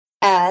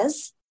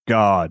as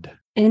God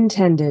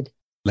intended.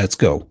 Let's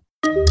go.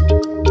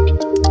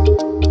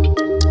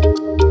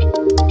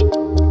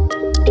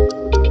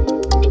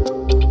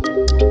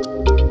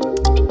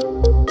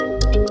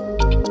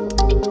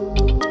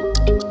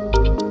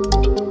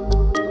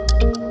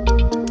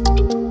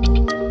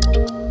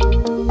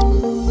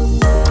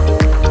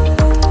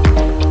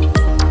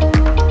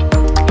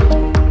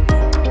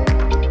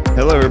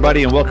 Hello,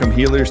 everybody, and welcome,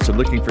 healers, to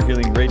Looking for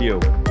Healing Radio,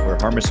 where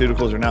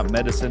pharmaceuticals are not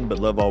medicine, but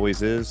love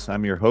always is.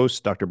 I'm your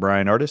host, Dr.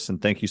 Bryan Ardis,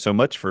 and thank you so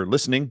much for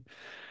listening.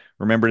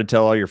 Remember to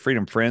tell all your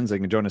freedom friends they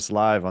can join us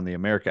live on the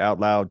America Out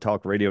Loud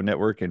Talk Radio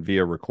Network and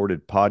via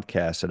recorded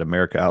podcast at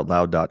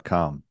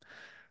americaoutloud.com.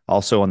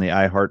 Also on the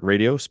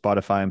iHeartRadio,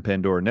 Spotify, and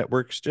Pandora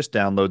networks. Just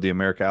download the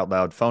America Out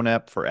Loud phone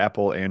app for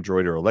Apple,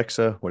 Android, or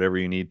Alexa, whatever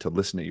you need to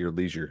listen at your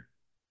leisure.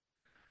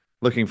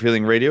 Looking for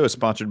Healing Radio is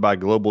sponsored by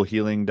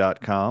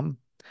globalhealing.com.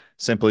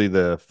 Simply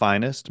the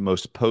finest,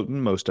 most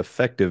potent, most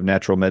effective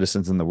natural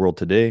medicines in the world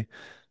today.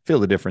 Feel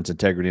the difference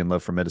integrity and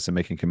love for medicine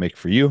making can make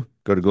for you.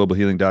 Go to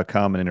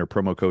globalhealing.com and enter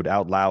promo code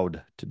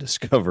OUTLOUD to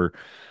discover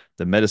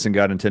the medicine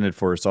God intended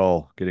for us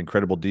all. Get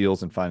incredible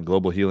deals and find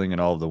Global Healing and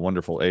all of the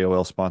wonderful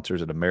AOL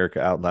sponsors at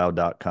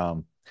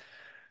americaoutloud.com.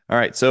 All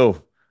right,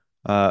 so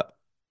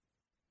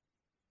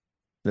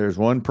there's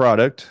one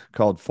product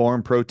called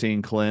Foreign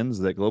Protein Cleanse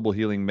that Global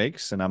Healing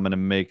makes, and I'm going to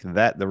make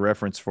that the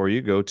reference for you.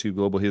 Go to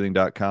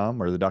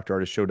globalhealing.com or the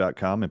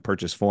drartisshow.com and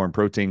purchase Foreign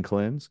Protein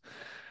Cleanse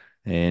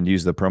and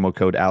use the promo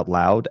code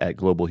OUTLOUD at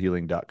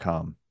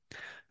globalhealing.com.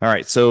 All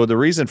right, so the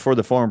reason for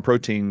the Foreign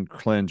Protein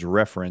Cleanse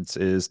reference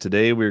is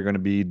today we're going to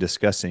be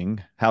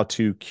discussing how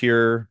to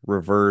cure,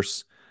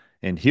 reverse,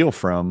 and heal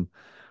from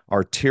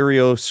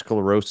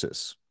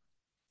arteriosclerosis,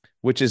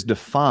 which is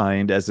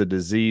defined as a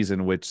disease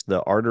in which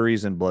the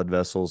arteries and blood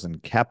vessels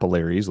and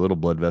capillaries, little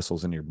blood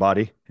vessels in your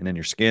body and in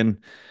your skin,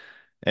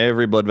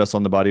 every blood vessel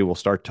in the body will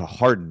start to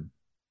harden,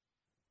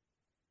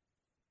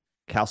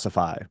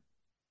 calcify.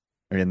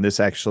 And this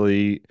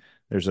actually,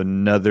 there's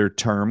another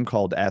term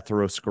called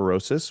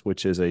atherosclerosis,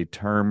 which is a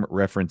term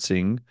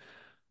referencing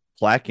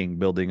plaquing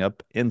building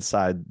up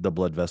inside the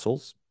blood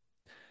vessels.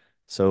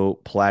 So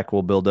plaque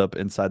will build up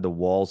inside the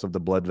walls of the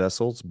blood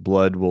vessels.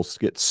 Blood will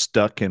get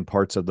stuck in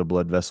parts of the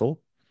blood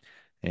vessel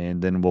and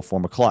then will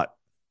form a clot.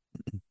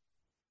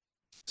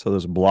 So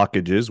those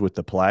blockages with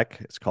the plaque,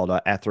 it's called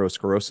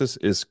atherosclerosis,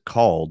 is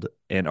called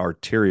an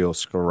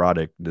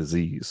arteriosclerotic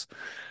disease.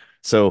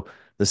 So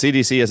the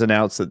CDC has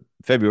announced that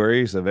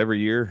February's of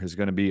every year is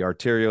going to be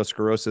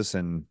arteriosclerosis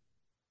and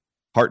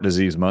heart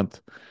disease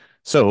month.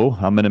 So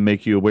I'm going to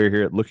make you aware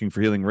here at Looking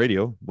for Healing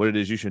Radio what it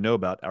is you should know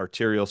about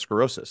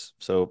arteriosclerosis.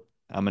 So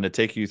I'm going to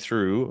take you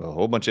through a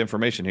whole bunch of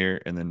information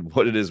here and then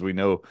what it is we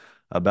know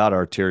about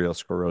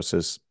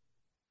arteriosclerosis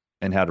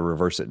and how to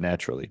reverse it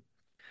naturally.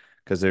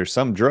 Because there's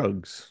some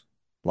drugs,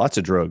 lots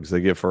of drugs they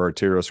give for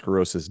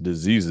arteriosclerosis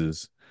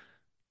diseases,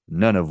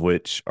 none of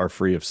which are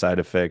free of side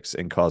effects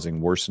and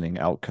causing worsening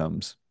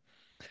outcomes.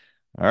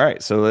 All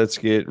right, so let's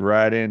get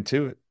right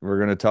into it. We're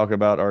going to talk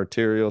about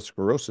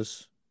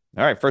arteriosclerosis.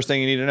 All right, first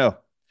thing you need to know.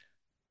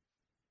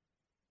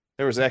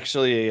 There was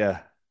actually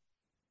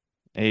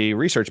a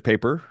research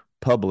paper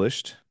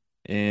published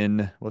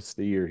in, what's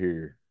the year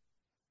here?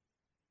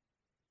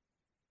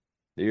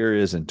 The year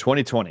is in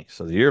 2020,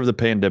 so the year of the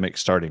pandemic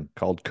starting,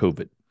 called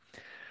COVID.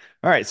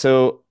 All right,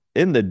 so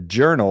in the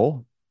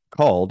journal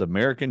called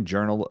American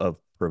Journal of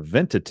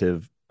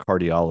Preventative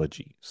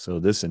Cardiology. So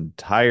this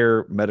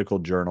entire medical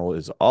journal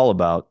is all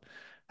about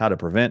how to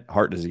prevent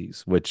heart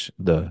disease, which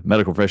the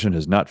medical profession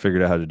has not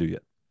figured out how to do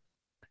yet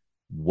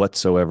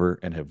whatsoever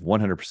and have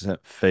 100%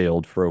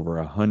 failed for over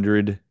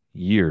 100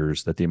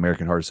 years that the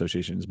American Heart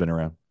Association has been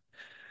around.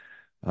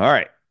 All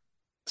right.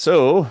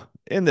 So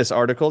in this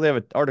article, they have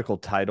an article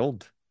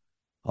titled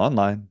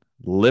online,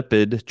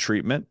 Lipid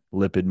Treatment.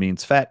 Lipid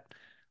means fat.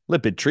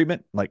 Lipid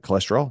treatment, like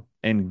cholesterol,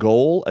 and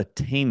goal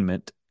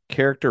attainment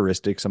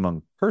characteristics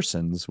among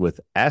persons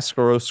with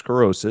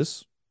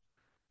atherosclerosis,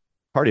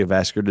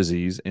 cardiovascular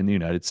disease in the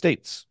United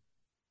States.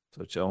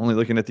 So it's only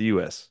looking at the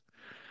U.S.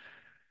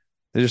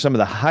 These are some of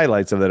the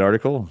highlights of that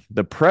article.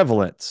 The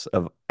prevalence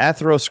of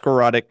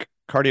atherosclerotic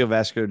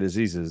cardiovascular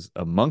diseases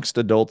amongst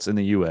adults in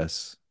the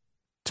U.S.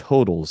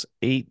 totals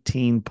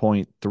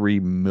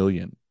 18.3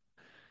 million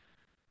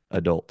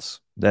adults.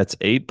 That's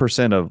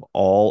 8% of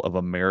all of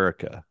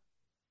America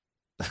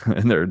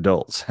and their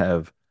adults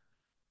have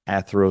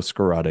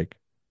atherosclerotic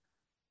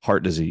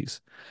heart disease.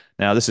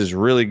 Now, this is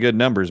really good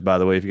numbers, by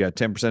the way. If you got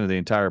 10% of the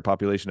entire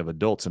population of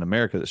adults in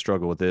America that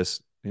struggle with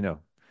this,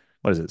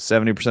 what is it?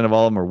 70% of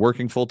all of them are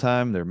working full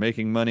time. They're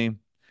making money.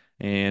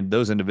 And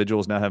those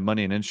individuals now have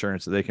money and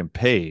insurance that they can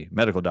pay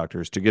medical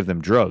doctors to give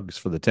them drugs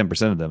for the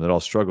 10% of them that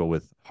all struggle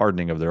with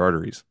hardening of their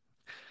arteries.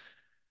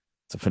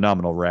 It's a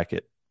phenomenal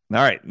racket.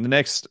 All right. The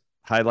next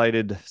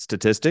highlighted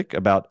statistic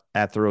about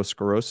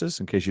atherosclerosis,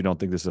 in case you don't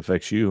think this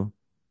affects you,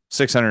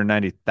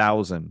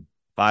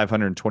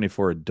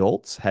 690,524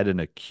 adults had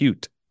an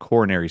acute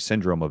coronary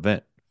syndrome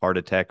event, heart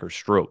attack or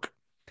stroke.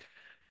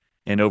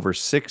 And over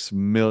 6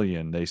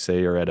 million, they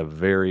say, are at a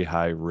very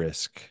high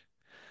risk.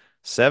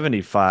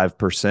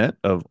 75%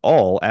 of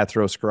all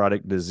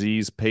atherosclerotic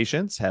disease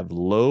patients have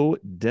low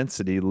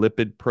density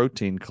lipid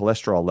protein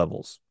cholesterol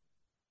levels.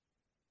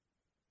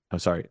 I'm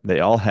sorry, they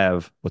all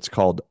have what's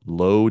called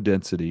low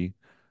density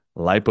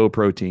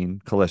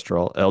lipoprotein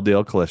cholesterol,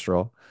 LDL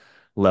cholesterol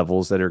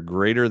levels that are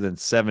greater than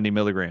 70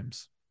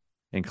 milligrams,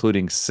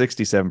 including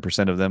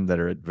 67% of them that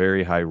are at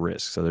very high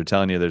risk. So they're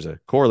telling you there's a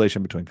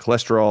correlation between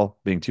cholesterol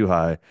being too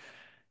high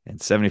and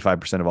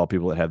 75% of all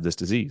people that have this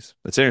disease.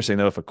 It's interesting,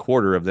 though, if a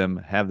quarter of them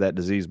have that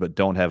disease but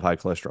don't have high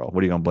cholesterol,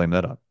 what are you going to blame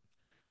that on?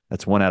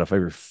 That's one out of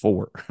every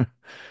four. All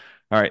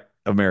right,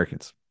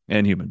 Americans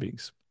and human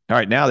beings. All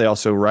right, now they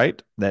also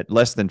write that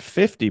less than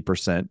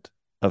 50%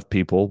 of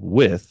people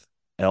with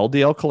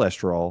LDL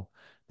cholesterol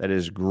that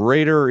is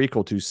greater or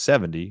equal to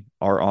 70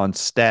 are on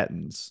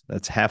statins.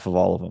 That's half of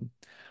all of them.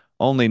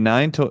 Only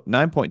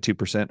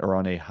 9.2% are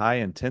on a high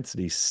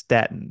intensity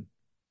statin.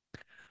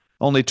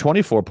 Only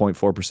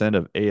 24.4%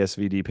 of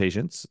ASVD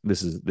patients,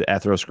 this is the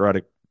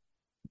atherosclerotic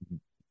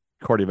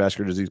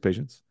cardiovascular disease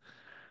patients,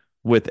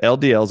 with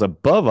LDLs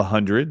above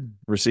 100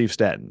 receive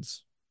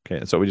statins. Okay,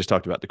 that's what we just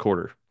talked about, the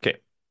quarter. Okay.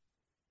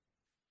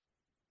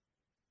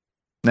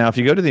 Now, if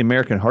you go to the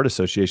American Heart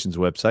Association's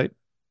website,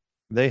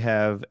 they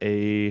have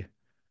an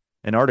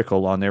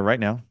article on there right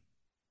now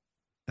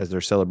as they're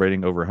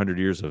celebrating over 100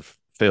 years of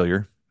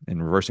failure in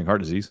reversing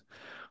heart disease.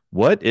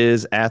 What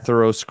is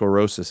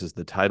atherosclerosis is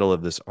the title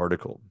of this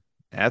article.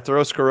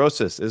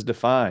 Atherosclerosis is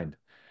defined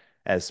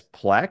as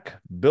plaque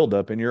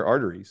buildup in your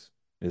arteries.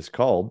 It's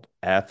called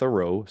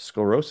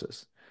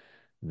atherosclerosis.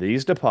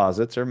 These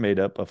deposits are made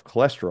up of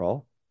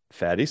cholesterol,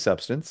 fatty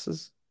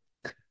substances,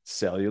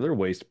 cellular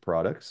waste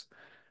products,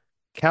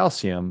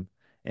 calcium,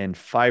 and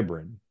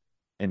fibrin,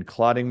 and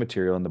clotting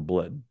material in the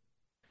blood.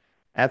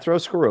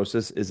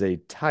 Atherosclerosis is a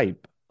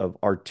type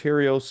of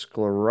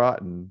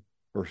arteriosclerotin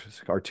or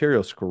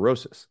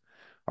arteriosclerosis.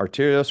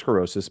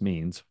 Arteriosclerosis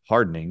means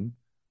hardening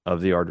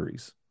of the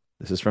arteries.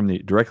 This is from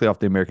directly off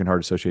the American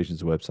Heart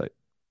Association's website.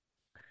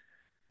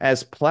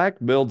 As plaque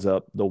builds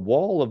up, the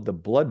wall of the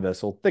blood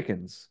vessel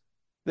thickens.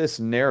 This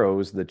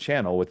narrows the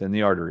channel within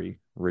the artery,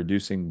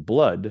 reducing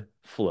blood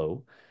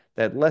flow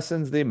that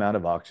lessens the amount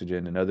of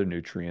oxygen and other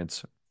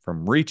nutrients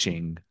from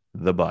reaching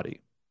the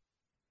body.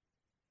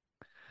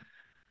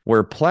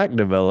 Where plaque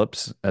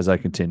develops, as I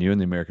continue in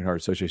the American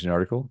Heart Association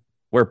article,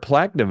 where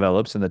plaque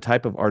develops and the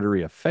type of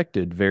artery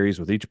affected varies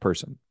with each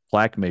person.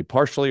 Plaque may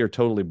partially or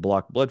totally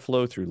block blood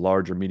flow through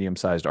large or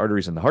medium-sized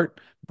arteries in the heart,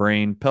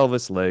 brain,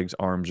 pelvis, legs,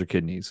 arms, or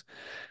kidneys.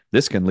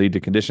 This can lead to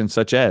conditions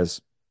such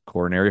as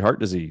coronary heart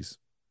disease,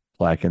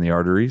 plaque in the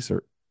arteries,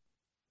 or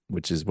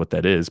which is what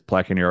that is,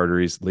 plaque in your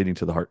arteries leading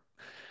to the heart.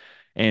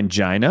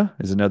 Angina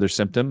is another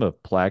symptom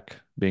of plaque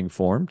being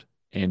formed.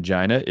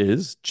 Angina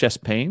is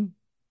chest pain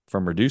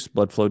from reduced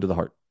blood flow to the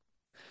heart.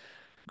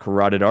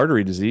 Carotid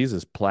artery disease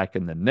is plaque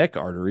in the neck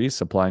arteries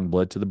supplying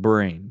blood to the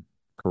brain.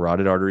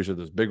 Carotid arteries are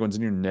those big ones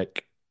in your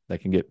neck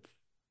that can get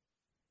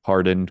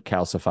hardened,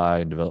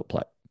 calcify, and develop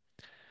plaque.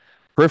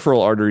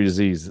 Peripheral artery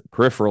disease.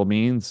 Peripheral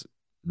means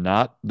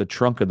not the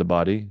trunk of the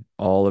body,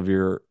 all of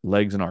your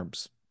legs and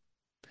arms.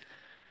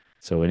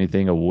 So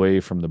anything away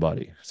from the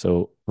body.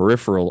 So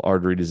peripheral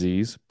artery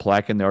disease,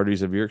 plaque in the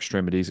arteries of your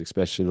extremities,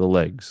 especially the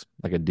legs,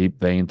 like a deep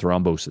vein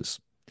thrombosis.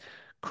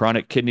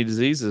 Chronic kidney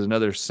disease is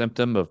another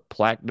symptom of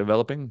plaque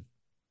developing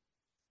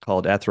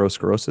called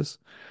atherosclerosis.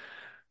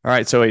 All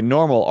right, so a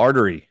normal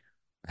artery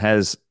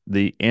has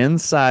the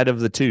inside of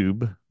the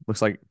tube,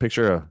 looks like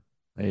picture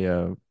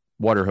a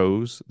water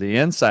hose. The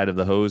inside of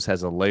the hose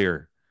has a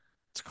layer.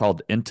 It's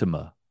called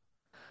intima.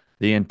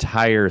 The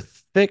entire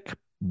thick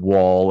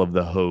wall of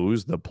the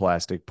hose, the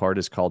plastic part,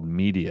 is called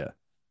media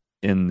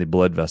in the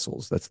blood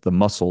vessels. That's the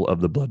muscle of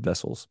the blood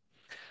vessels.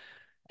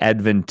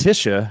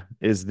 Adventitia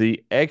is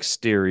the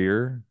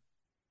exterior,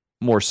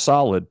 more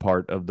solid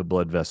part of the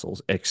blood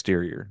vessels,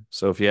 exterior.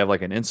 So if you have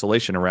like an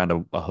insulation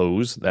around a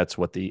hose, that's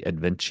what the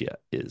adventia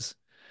is.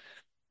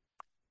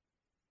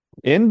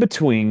 In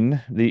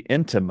between the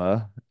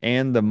intima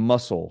and the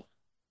muscle,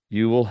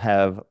 you will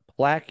have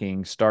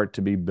plaquing start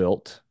to be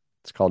built.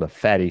 It's called a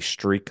fatty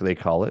streak, they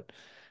call it,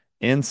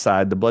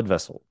 inside the blood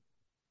vessel.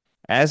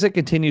 As it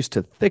continues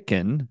to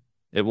thicken,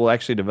 it will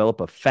actually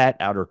develop a fat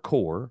outer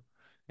core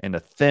and a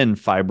thin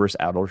fibrous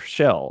outer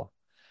shell.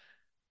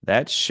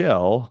 That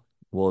shell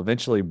will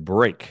eventually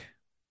break,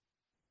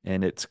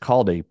 and it's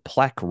called a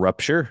plaque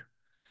rupture.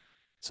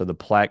 So the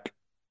plaque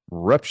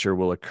rupture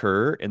will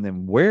occur, and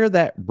then where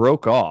that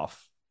broke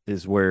off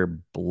is where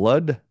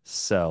blood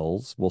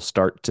cells will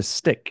start to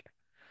stick.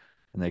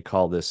 And they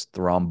call this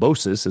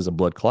thrombosis, is a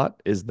blood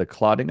clot, is the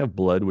clotting of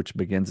blood which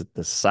begins at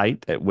the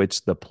site at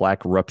which the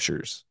plaque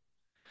ruptures.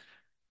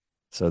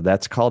 So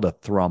that's called a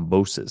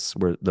thrombosis,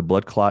 where the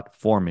blood clot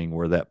forming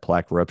where that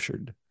plaque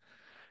ruptured.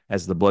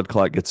 As the blood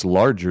clot gets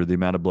larger, the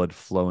amount of blood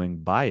flowing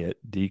by it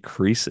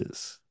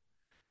decreases.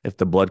 If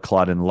the blood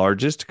clot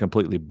enlarges to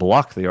completely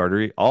block the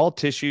artery, all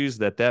tissues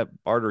that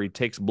artery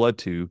takes blood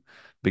to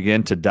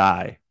begin to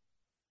die.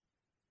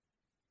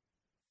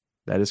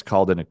 That is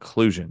called an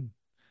occlusion.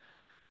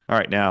 All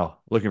right, now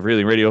looking for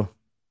healing radio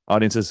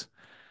audiences.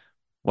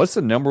 What's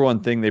the number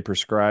one thing they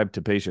prescribe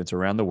to patients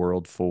around the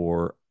world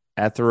for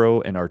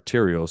athero and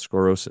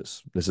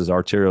arteriosclerosis? This is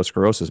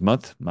arteriosclerosis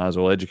month. Might as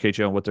well educate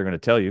you on what they're going to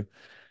tell you.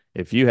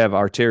 If you have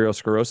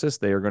arteriosclerosis,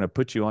 they are going to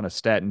put you on a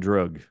statin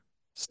drug.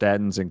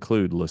 Statins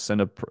include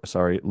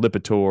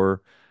Lipitor,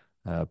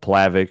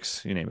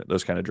 Plavix, you name it,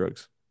 those kind of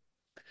drugs.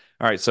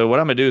 All right, so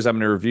what I'm going to do is I'm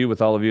going to review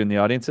with all of you in the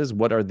audiences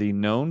what are the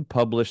known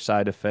published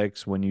side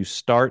effects when you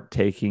start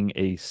taking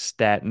a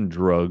statin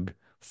drug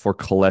for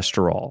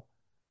cholesterol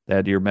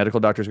that your medical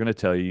doctor is going to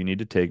tell you need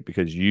to take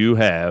because you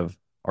have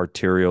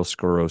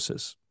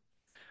arteriosclerosis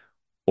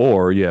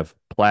or you have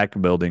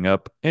plaque building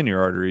up in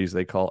your arteries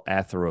they call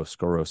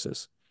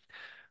atherosclerosis.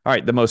 All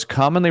right, the most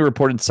commonly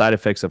reported side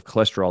effects of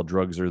cholesterol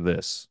drugs are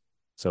this.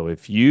 So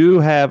if you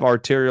have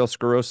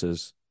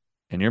arteriosclerosis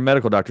and your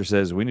medical doctor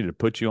says we need to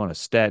put you on a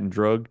statin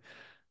drug,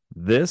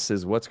 this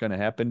is what's going to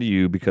happen to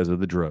you because of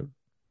the drug.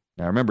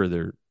 Now, remember,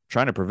 they're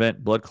trying to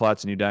prevent blood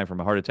clots and you dying from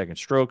a heart attack and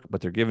stroke,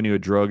 but they're giving you a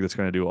drug that's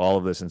going to do all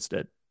of this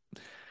instead.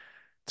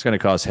 It's going to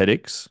cause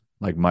headaches,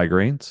 like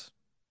migraines,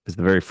 is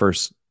the very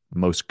first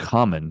most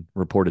common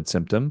reported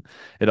symptom.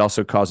 It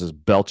also causes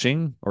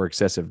belching or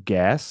excessive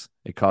gas.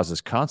 It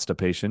causes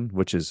constipation,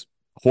 which is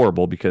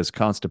horrible because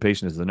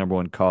constipation is the number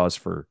one cause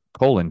for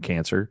colon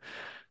cancer.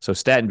 So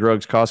statin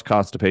drugs cause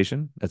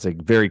constipation. That's a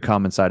very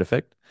common side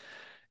effect.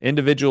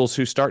 Individuals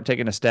who start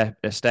taking a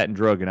statin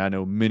drug, and I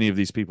know many of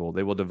these people,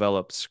 they will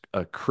develop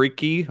a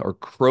creaky or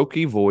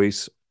croaky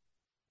voice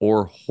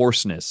or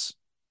hoarseness.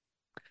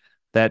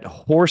 That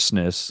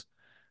hoarseness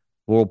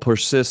will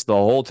persist the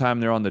whole time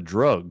they're on the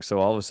drug. So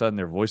all of a sudden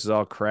their voice is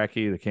all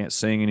cracky. They can't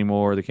sing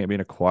anymore. They can't be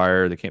in a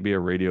choir. They can't be a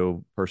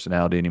radio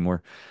personality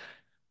anymore,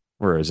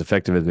 or as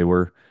effective as they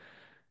were.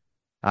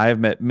 I have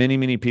met many,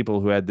 many people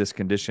who had this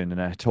condition, and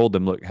I told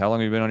them, look, how long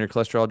have you been on your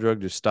cholesterol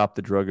drug? Just stop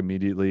the drug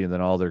immediately. And then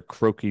all their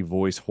croaky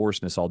voice,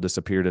 hoarseness all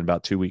disappeared in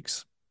about 2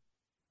 weeks.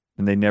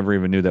 And they never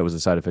even knew that was a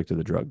side effect of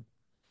the drug.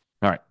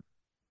 All right.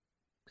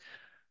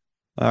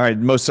 All right.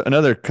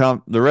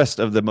 The rest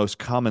of the most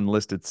common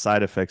listed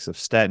side effects of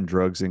statin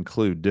drugs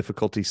include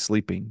difficulty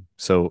sleeping.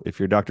 So if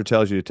your doctor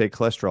tells you to take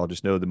cholesterol,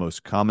 just know the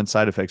most common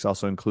side effects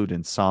also include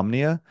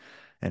insomnia.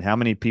 And how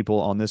many people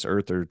on this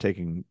earth are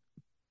taking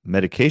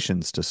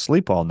medications to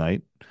sleep all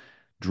night?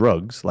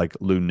 Drugs like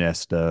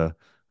Lunesta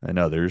and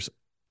others,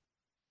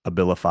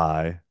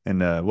 Abilify,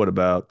 and what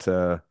about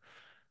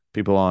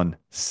people on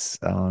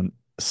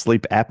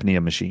sleep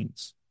apnea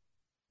machines?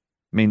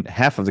 I mean,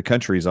 half of the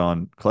country is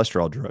on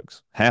cholesterol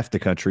drugs. Half the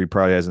country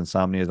probably has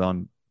insomnia is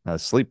on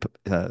sleep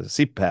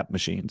CPAP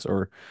machines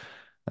or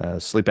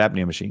sleep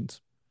apnea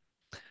machines.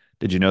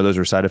 Did you know those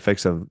are side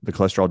effects of the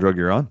cholesterol drug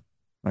you're on?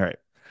 All right.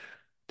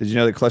 Did you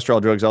know that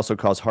cholesterol drugs also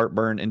cause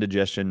heartburn,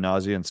 indigestion,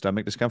 nausea, and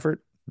stomach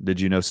discomfort? Did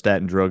you know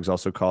statin drugs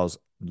also cause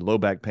low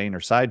back pain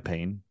or side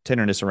pain,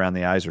 tenderness around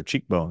the eyes or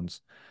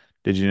cheekbones?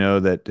 Did you know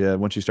that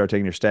once you start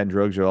taking your statin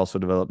drugs, you'll also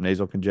develop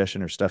nasal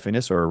congestion or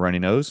stuffiness or a runny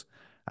nose?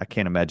 I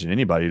can't imagine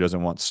anybody who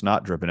doesn't want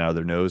snot dripping out of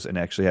their nose and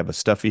actually have a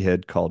stuffy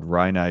head called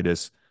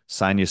rhinitis,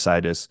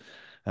 sinusitis,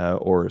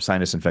 or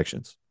sinus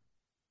infections.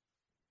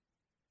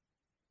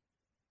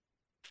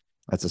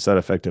 That's a side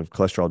effect of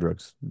cholesterol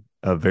drugs.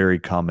 A very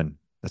common.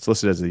 That's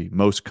listed as the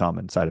most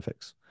common side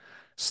effects.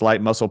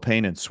 Slight muscle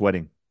pain and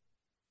sweating.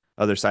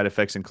 Other side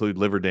effects include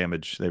liver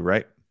damage. They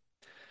write.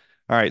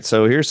 All right,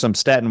 so here's some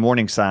statin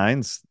warning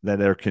signs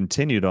that are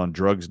continued on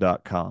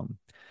drugs.com.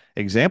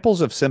 Examples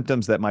of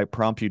symptoms that might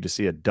prompt you to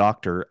see a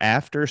doctor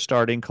after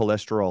starting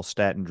cholesterol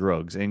statin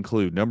drugs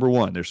include number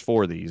one, there's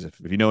four of these. If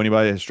you know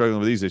anybody that's struggling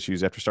with these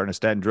issues after starting a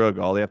statin drug,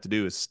 all they have to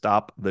do is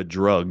stop the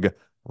drug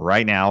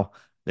right now.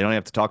 They don't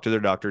have to talk to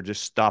their doctor,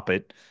 just stop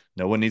it.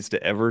 No one needs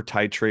to ever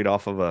titrate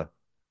off of a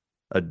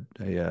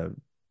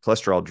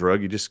cholesterol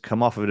drug. You just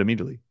come off of it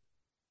immediately.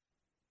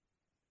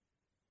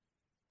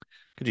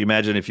 Could you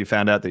imagine if you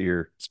found out that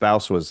your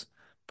spouse was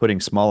putting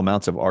small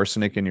amounts of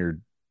arsenic in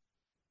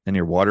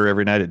your water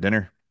every night at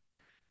dinner,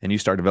 and you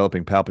start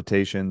developing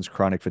palpitations,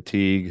 chronic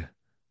fatigue,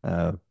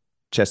 uh,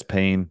 chest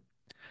pain,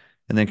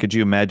 and then could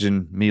you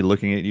imagine me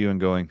looking at you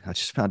and going, "I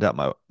just found out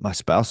my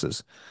spouse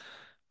is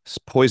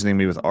poisoning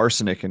me with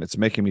arsenic, and it's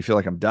making me feel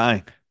like I'm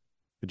dying."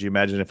 Could you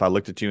imagine if I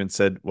looked at you and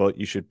said, "Well,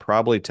 you should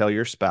probably tell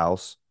your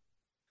spouse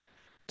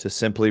to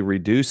simply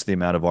reduce the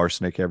amount of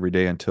arsenic every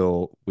day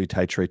until we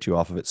titrate you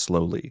off of it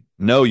slowly"?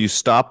 No, you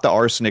stop the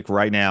arsenic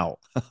right now.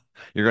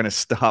 You're going to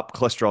stop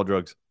cholesterol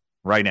drugs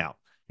right now.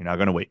 You're not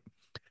going to wait.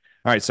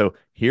 All right, so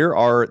here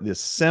are the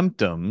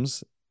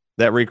symptoms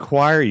that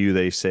require you,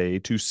 they say,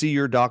 to see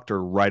your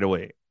doctor right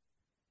away.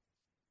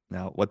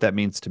 Now, what that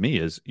means to me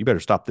is you better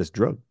stop this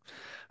drug.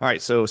 All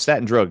right, so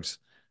statin drugs.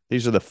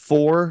 These are the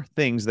four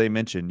things they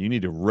mentioned. You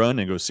need to run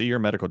and go see your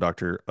medical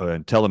doctor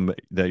and tell them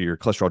that your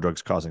cholesterol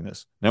drug's causing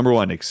this. Number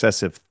one,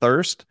 excessive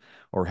thirst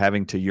or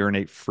having to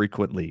urinate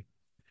frequently.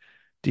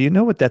 Do you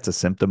know what that's a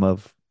symptom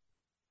of?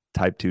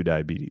 Type 2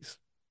 diabetes.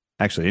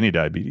 Actually, any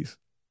diabetes.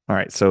 All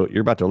right, so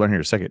you're about to learn here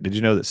in a second. Did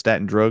you know that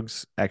statin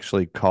drugs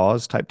actually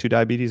cause type 2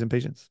 diabetes in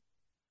patients?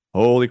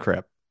 Holy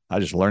crap. I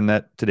just learned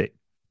that today.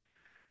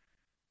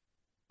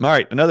 All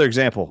right, another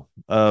example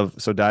of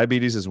so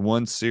diabetes is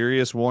one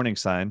serious warning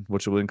sign,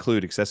 which will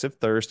include excessive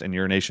thirst and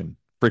urination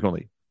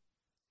frequently.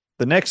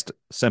 The next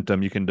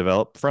symptom you can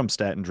develop from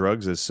statin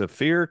drugs is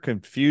severe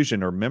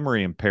confusion or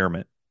memory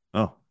impairment.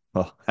 Oh,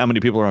 well, how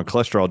many people are on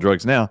cholesterol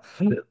drugs now?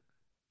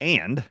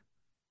 And,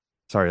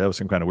 sorry, that was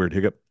some kind of weird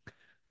hiccup.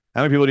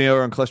 How many people do you know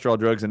are on cholesterol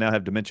drugs and now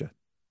have dementia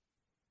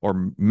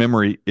or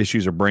memory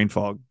issues or brain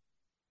fog?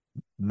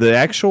 The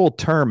actual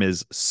term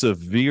is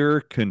severe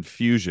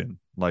confusion.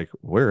 Like,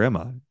 where am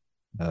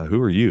I?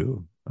 Who are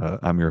you?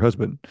 I'm your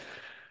husband.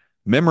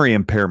 Memory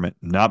impairment,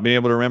 not being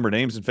able to remember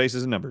names and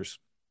faces and numbers.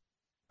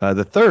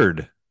 The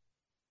third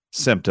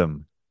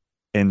symptom,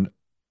 and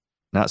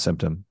not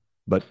symptom,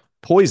 but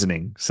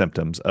poisoning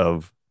symptoms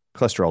of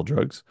cholesterol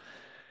drugs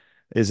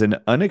is an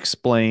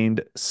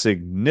unexplained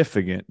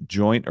significant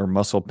joint or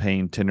muscle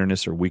pain,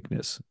 tenderness, or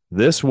weakness.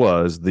 This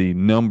was the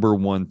number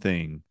one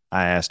thing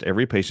I asked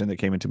every patient that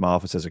came into my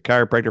office as a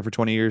chiropractor for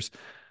 20 years.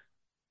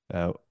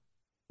 Uh,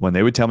 when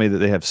they would tell me that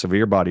they have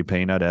severe body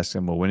pain, I'd ask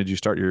them, well, when did you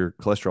start your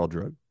cholesterol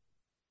drug?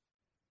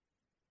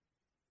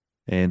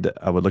 And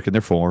I would look in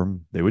their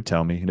form. They would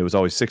tell me, and it was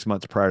always 6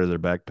 months prior to their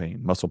back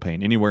pain, muscle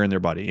pain, anywhere in their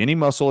body. Any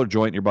muscle or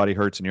joint in your body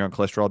hurts and you're on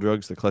cholesterol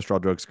drugs, the cholesterol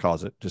drugs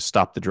cause it. Just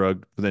stop the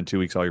drug. Within 2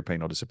 weeks, all your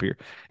pain will disappear.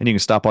 And you can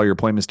stop all your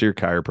appointments to your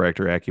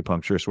chiropractor,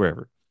 acupuncturist,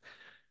 wherever.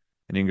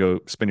 And you can go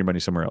spend your money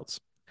somewhere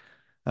else.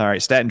 All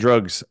right, statin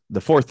drugs.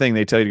 The fourth thing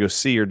they tell you to go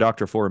see your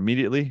doctor for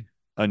immediately: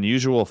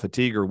 unusual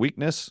fatigue or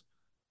weakness,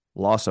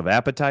 loss of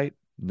appetite,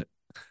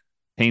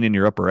 pain in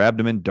your upper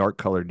abdomen, dark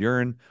colored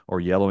urine, or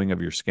yellowing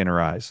of your skin or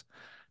eyes.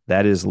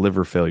 That is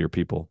liver failure,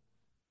 people.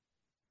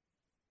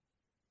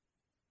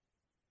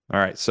 All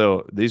right,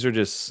 so these are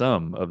just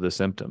some of the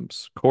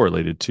symptoms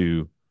correlated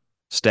to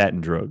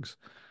statin drugs.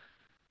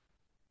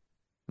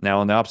 Now,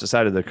 on the opposite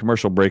side of the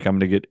commercial break, I'm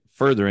going to get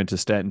further into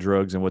statin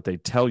drugs and what they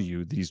tell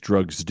you these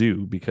drugs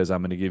do, because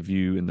I'm going to give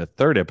you in the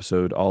third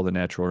episode all the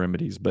natural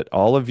remedies. But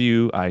all of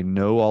you, I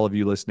know all of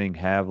you listening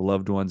have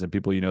loved ones and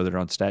people you know that are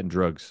on statin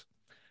drugs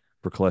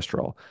for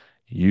cholesterol.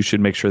 You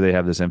should make sure they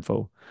have this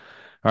info.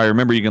 All right,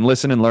 remember, you can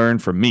listen and learn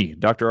from me,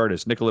 Dr.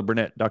 Ardis, Nicola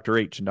Burnett, Dr.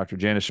 H, and Dr.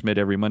 Janice Schmidt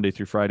every Monday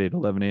through Friday at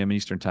 11 a.m.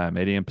 Eastern Time,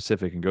 8 a.m.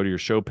 Pacific, and go to your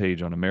show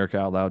page on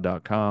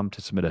AmericaOutloud.com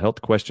to submit a health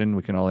question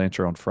we can all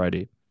answer on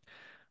Friday.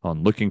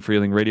 On Looking for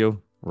Healing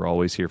Radio, we're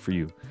always here for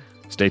you.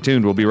 Stay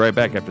tuned. We'll be right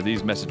back after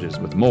these messages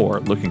with more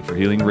Looking for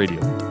Healing Radio.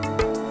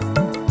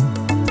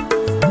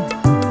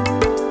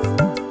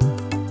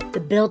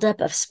 The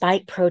buildup of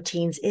spike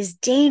proteins is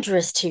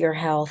dangerous to your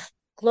health.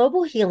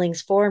 Global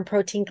Healing's Foreign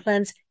Protein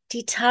Cleanse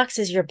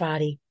detoxes your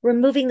body,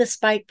 removing the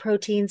spike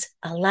proteins,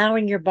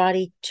 allowing your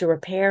body to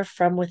repair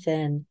from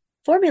within.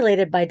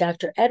 Formulated by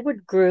Dr.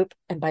 Edward Group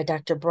and by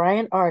Dr.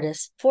 Bryan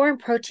Ardis, Foreign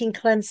Protein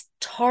Cleanse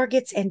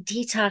targets and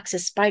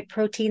detoxes spike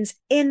proteins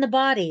in the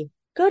body.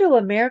 Go to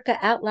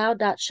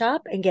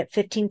AmericaOutloud.shop and get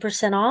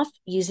 15% off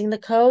using the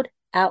code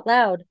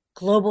OUTLOUD.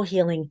 Global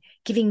Healing,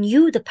 giving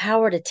you the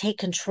power to take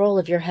control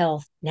of your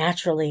health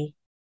naturally.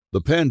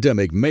 The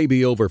pandemic may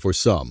be over for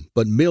some,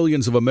 but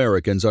millions of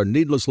Americans are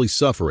needlessly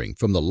suffering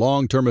from the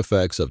long-term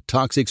effects of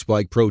toxic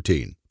spike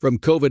protein from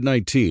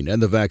COVID-19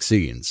 and the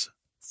vaccines.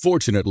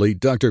 Fortunately,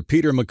 Dr.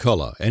 Peter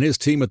McCullough and his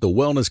team at the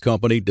Wellness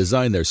Company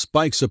designed their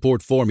spike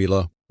support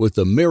formula with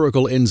the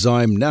miracle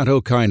enzyme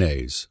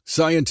nattokinase,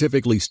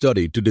 scientifically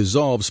studied to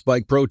dissolve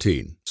spike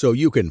protein so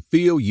you can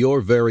feel your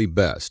very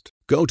best.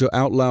 Go to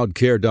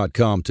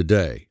OutLoudCare.com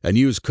today and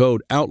use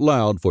code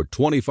OUTLOUD for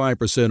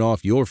 25%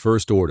 off your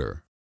first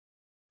order.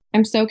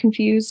 I'm so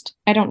confused.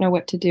 I don't know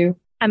what to do.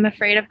 I'm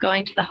afraid of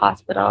going to the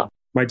hospital.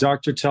 My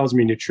doctor tells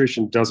me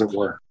nutrition doesn't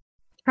work.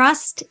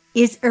 Trust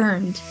is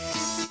earned.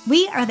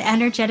 We are the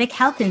Energetic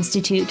Health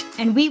Institute,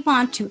 and we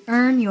want to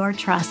earn your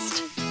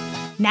trust.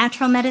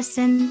 Natural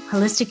medicine,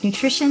 holistic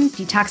nutrition,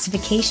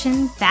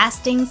 detoxification,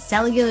 fasting,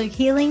 cellular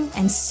healing,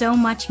 and so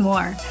much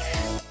more.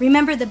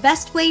 Remember, the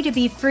best way to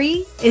be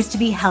free is to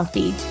be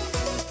healthy.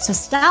 So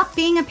stop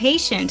being a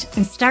patient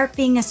and start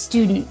being a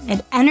student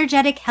at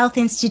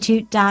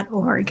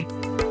energetichealthinstitute.org.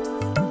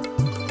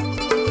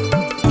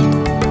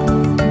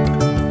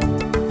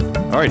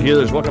 All right,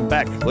 healers, welcome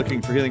back.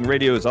 Looking for Healing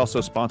Radio is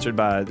also sponsored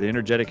by the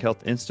Energetic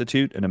Health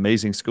Institute, an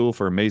amazing school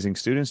for amazing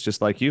students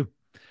just like you.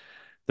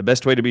 The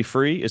best way to be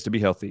free is to be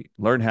healthy.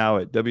 Learn how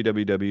at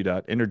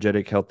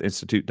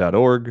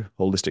www.energetichealthinstitute.org.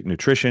 Holistic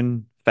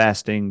nutrition,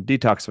 fasting,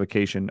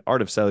 detoxification,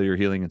 art of cellular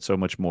healing, and so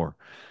much more.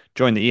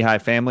 Join the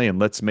EHI family and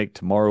let's make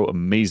tomorrow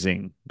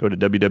amazing. Go to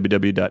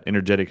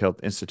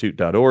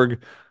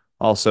www.energetichealthinstitute.org.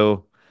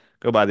 Also,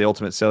 go buy the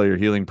ultimate cellular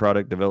healing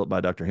product developed by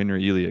Dr.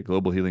 Henry Ely at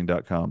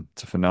globalhealing.com.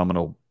 It's a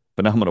phenomenal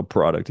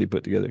product he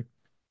put together.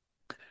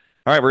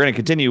 All right, we're going to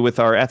continue with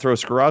our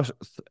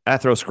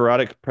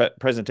atherosclerotic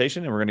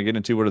presentation, and we're going to get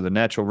into what are the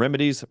natural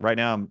remedies. Right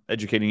now, I'm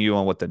educating you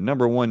on what the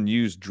number one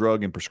used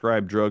drug and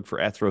prescribed drug for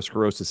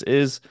atherosclerosis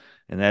is,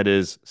 and that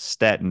is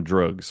statin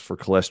drugs for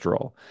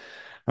cholesterol.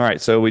 All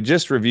right, so we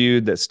just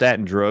reviewed that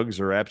statin drugs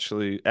are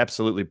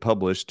absolutely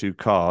published to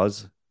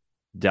cause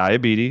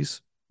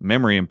diabetes,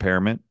 memory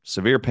impairment,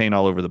 severe pain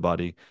all over the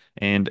body,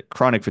 and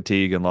chronic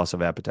fatigue and loss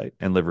of appetite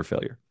and liver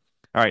failure.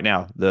 All right,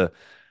 now the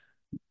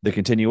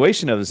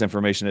continuation of this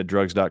information at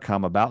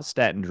drugs.com about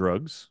statin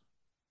drugs,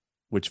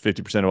 which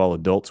 50% of all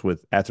adults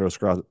with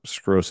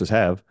atherosclerosis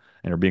have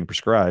and are being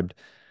prescribed.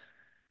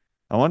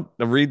 I want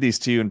to read these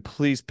to you, and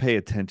please pay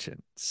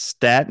attention.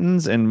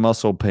 Statins and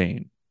muscle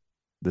pain.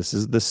 This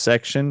is the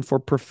section for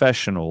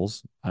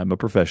professionals. I'm a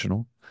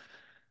professional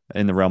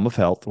in the realm of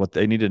health. What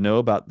they need to know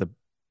about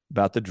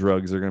the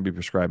drugs they're going to be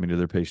prescribing to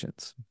their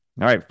patients.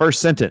 All right, first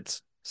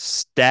sentence.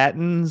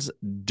 Statins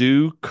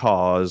do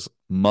cause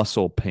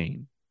muscle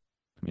pain.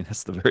 I mean,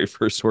 that's the very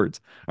first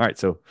words. All right,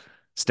 so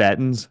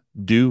statins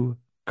do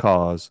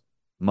cause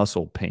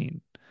muscle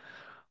pain.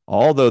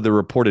 Although the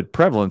reported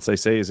prevalence, they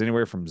say, is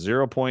anywhere from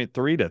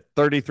 0.3 to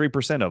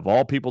 33% of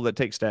all people that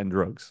take statin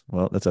drugs.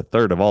 Well, that's a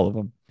third of all of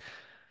them.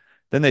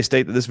 Then they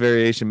state that this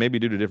variation may be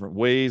due to different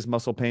ways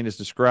muscle pain is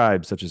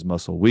described, such as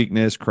muscle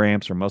weakness,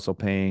 cramps, or muscle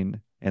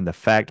pain, and the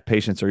fact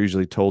patients are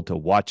usually told to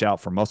watch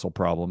out for muscle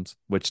problems,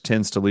 which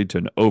tends to lead to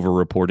an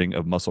over-reporting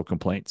of muscle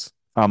complaints,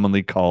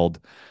 commonly called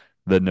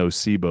the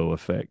nocebo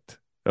effect.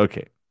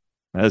 Okay,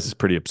 now, this is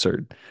pretty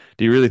absurd.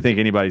 Do you really think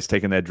anybody's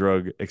taking that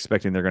drug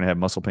expecting they're going to have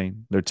muscle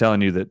pain? They're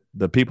telling you that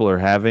the people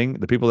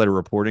that are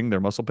reporting their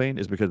muscle pain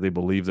is because they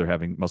believe they're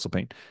having muscle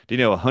pain. Do you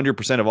know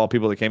 100% of all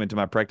people that came into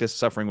my practice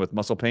suffering with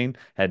muscle pain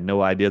had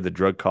no idea the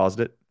drug caused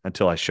it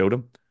until I showed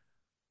them?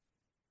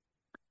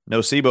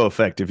 Nocebo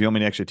effect. If you want me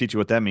to actually teach you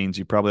what that means,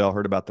 you probably all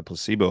heard about the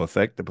placebo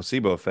effect. The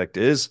placebo effect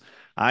is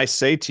I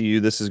say to you,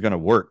 this is going to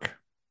work,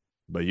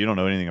 but you don't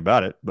know anything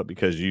about it. But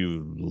because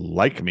you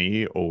like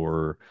me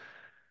or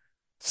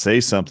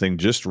say something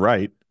just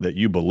right that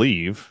you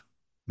believe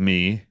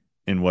me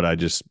in what I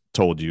just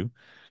told you.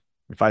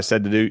 If I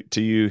said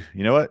to you,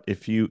 you know what?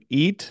 If you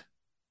eat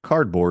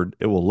cardboard,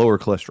 it will lower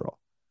cholesterol.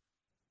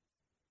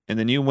 And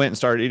then you went and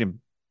started eating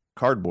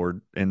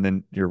cardboard and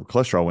then your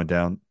cholesterol went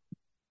down,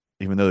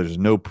 even though there's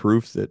no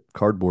proof that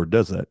cardboard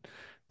does that.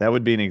 That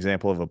would be an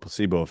example of a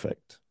placebo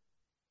effect.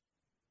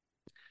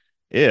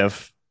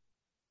 If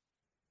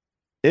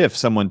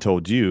someone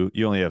told you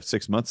you only have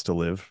 6 months to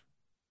live,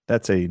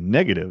 that's a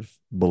negative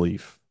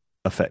belief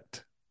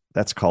effect.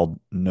 That's called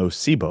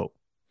nocebo.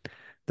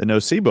 The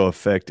nocebo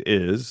effect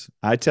is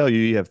I tell you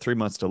you have 3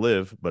 months to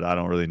live, but I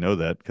don't really know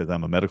that because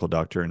I'm a medical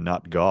doctor and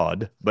not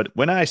God. But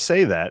when I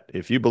say that,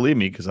 if you believe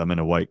me because I'm in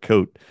a white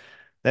coat,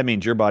 that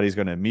means your body's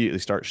going to immediately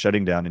start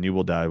shutting down and you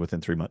will die within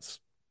 3 months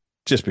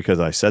just because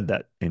I said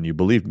that and you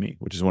believed me,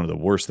 which is one of the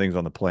worst things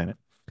on the planet.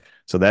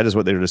 So that is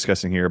what they're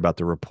discussing here about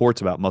the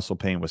reports about muscle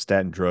pain with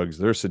statin drugs.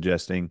 They're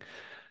suggesting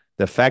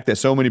the fact that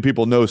so many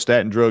people know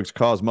statin drugs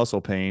cause muscle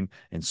pain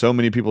and so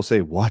many people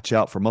say, watch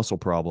out for muscle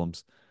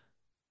problems.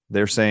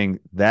 They're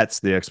saying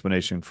that's the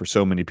explanation for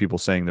so many people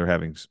saying they're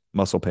having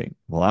muscle pain.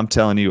 Well, I'm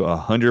telling you,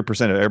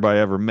 100% of everybody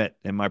I ever met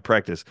in my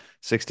practice,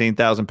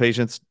 16,000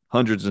 patients,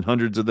 hundreds and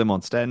hundreds of them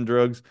on statin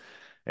drugs,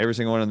 every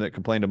single one of them that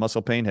complained of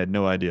muscle pain had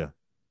no idea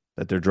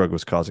that their drug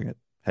was causing it,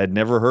 had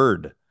never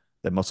heard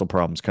that muscle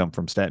problems come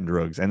from statin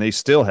drugs, and they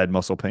still had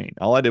muscle pain.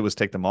 All I did was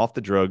take them off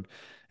the drug,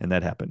 and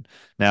that happened.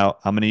 Now,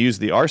 I'm going to use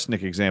the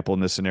arsenic example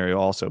in this scenario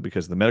also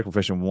because the medical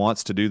profession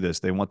wants to do this.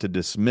 They want to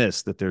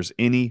dismiss that there's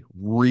any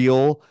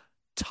real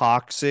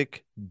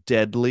toxic,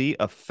 deadly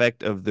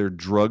effect of their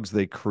drugs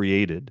they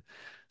created.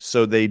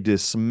 So they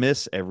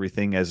dismiss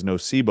everything as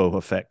nocebo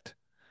effect.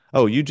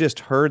 Oh, you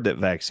just heard that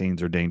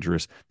vaccines are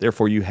dangerous.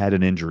 Therefore, you had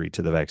an injury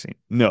to the vaccine.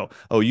 No.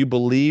 Oh, you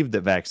believed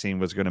that vaccine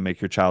was going to make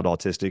your child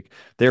autistic.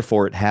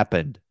 Therefore, it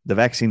happened. The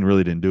vaccine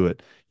really didn't do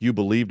it. You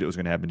believed it was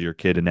going to happen to your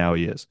kid, and now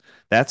he is.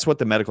 That's what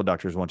the medical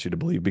doctors want you to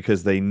believe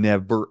because they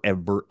never,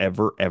 ever,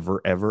 ever,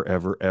 ever, ever,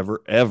 ever,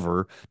 ever,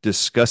 ever,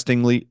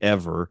 disgustingly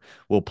ever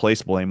will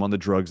place blame on the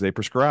drugs they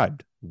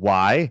prescribed.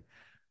 Why?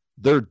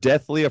 They're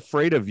deathly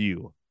afraid of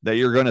you, that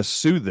you're going to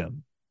sue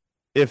them.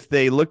 If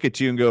they look at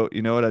you and go,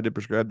 you know what, I did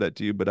prescribe that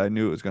to you, but I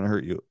knew it was going to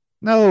hurt you.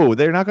 No,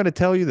 they're not going to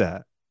tell you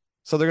that.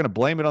 So they're going to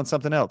blame it on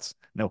something else.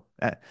 No,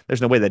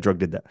 there's no way that drug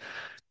did that.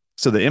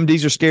 So the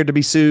MDs are scared to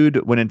be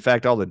sued when in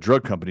fact all the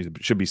drug companies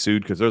should be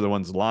sued because they're the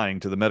ones lying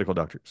to the medical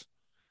doctors.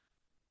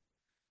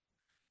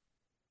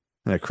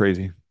 Isn't that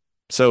crazy?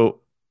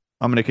 So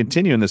I'm going to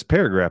continue in this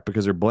paragraph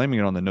because they're blaming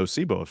it on the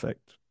nocebo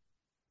effect.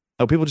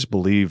 Oh, people just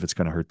believe it's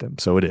going to hurt them.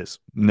 So it is.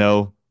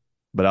 No,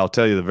 but I'll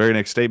tell you, the very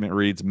next statement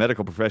reads,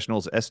 medical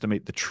professionals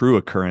estimate the true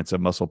occurrence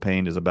of muscle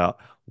pain is about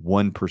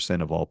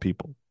 1% of all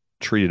people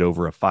treated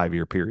over a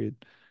 5-year period.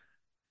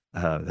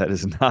 That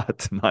is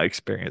not my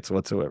experience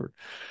whatsoever.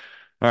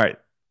 All right.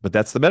 But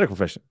that's the medical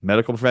profession.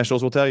 Medical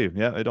professionals will tell you,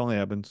 yeah, it only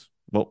happens.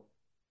 Well,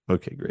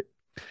 okay, great.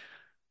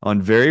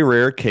 On very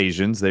rare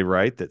occasions, they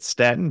write that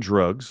statin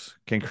drugs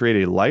can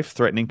create a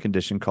life-threatening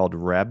condition called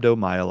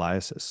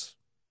rhabdomyolysis,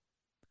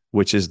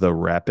 which is the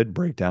rapid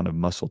breakdown of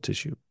muscle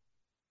tissue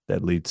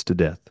that leads to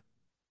death.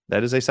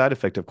 That is a side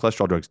effect of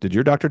cholesterol drugs. Did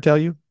your doctor tell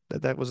you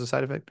that that was a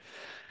side effect?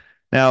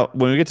 Now,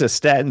 when we get to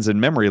statins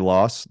and memory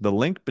loss, the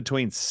link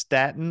between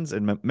statins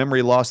and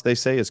memory loss, they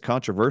say, is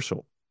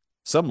controversial.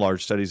 Some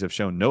large studies have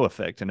shown no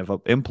effect and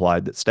have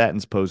implied that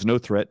statins pose no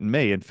threat and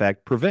may, in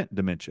fact, prevent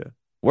dementia.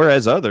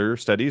 whereas other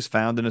studies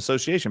found an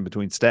association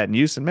between statin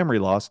use and memory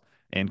loss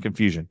and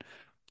confusion,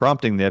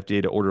 prompting the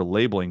FDA to order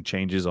labeling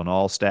changes on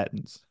all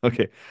statins.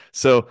 Okay,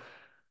 so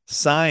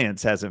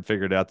science hasn't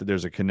figured out that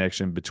there's a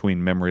connection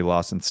between memory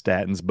loss and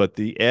statins, but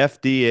the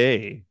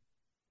FDA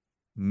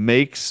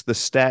makes the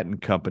statin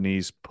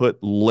companies put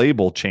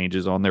label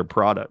changes on their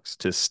products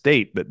to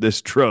state that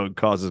this drug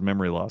causes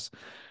memory loss.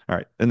 All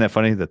right. Isn't that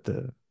funny that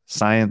the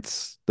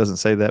science doesn't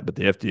say that, but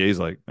the FDA is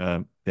like,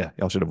 yeah,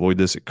 y'all should avoid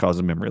this. It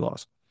causes memory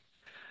loss.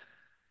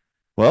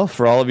 Well,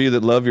 for all of you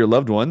that love your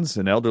loved ones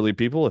and elderly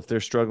people, if they're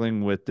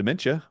struggling with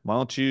dementia, why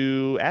don't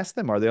you ask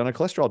them, are they on a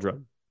cholesterol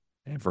drug?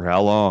 And for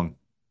how long?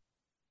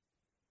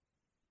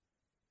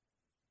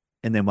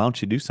 And then why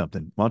don't you do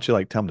something? Why don't you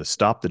like tell them to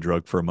stop the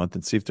drug for a month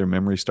and see if their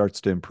memory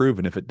starts to improve?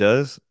 And if it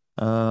does,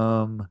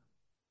 now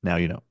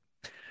you know.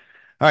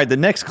 All right, the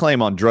next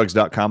claim on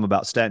drugs.com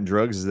about statin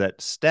drugs is that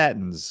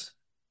statins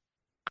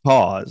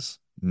cause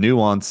new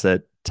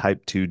onset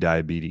type 2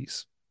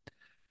 diabetes.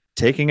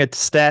 Taking a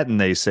statin,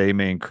 they say,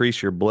 may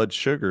increase your blood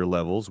sugar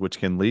levels, which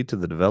can lead to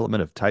the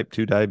development of type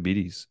 2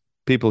 diabetes.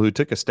 People who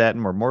took a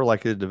statin were more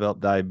likely to develop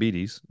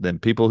diabetes than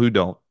people who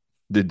don't.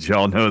 Did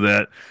y'all know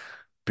that?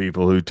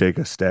 People who take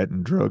a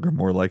statin drug are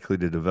more likely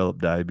to develop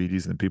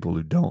diabetes than people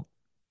who don't.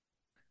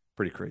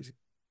 Pretty crazy.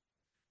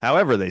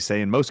 However, they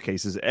say in most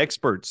cases,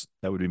 experts,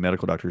 that would be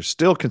medical doctors,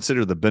 still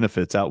consider the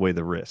benefits outweigh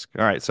the risk.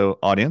 All right, so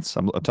audience,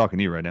 I'm talking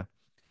to you right now.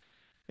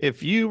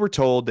 If you were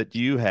told that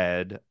you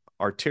had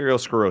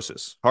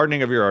arteriosclerosis,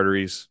 hardening of your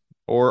arteries,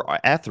 or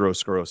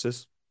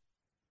atherosclerosis,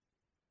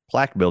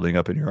 plaque building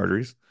up in your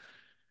arteries,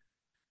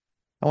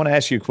 I want to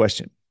ask you a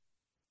question.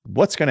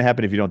 What's going to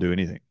happen if you don't do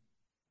anything?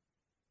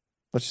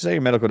 Let's just say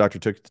your medical doctor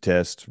took the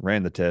test,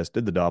 ran the test,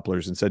 did the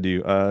Dopplers, and said to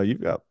you,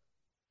 you've got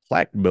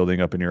plaque building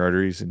up in your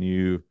arteries, and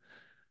you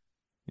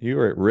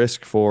are at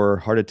risk for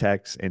heart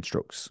attacks and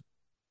strokes.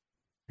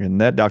 And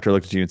that doctor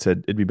looked at you and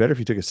said, it'd be better if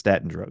you took a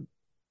statin drug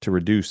to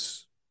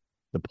reduce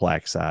the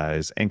plaque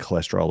size and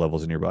cholesterol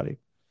levels in your body.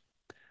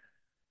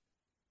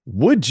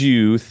 Would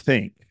you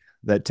think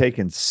that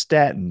taking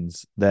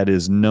statins that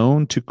is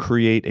known to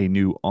create a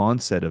new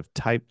onset of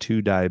type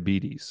 2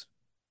 diabetes,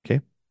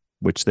 okay,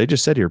 which they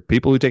just said here,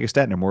 people who take a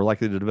statin are more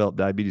likely to develop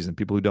diabetes than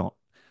people who don't.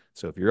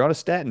 So if you're on a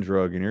statin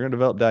drug and you're going to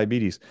develop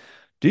diabetes,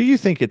 do you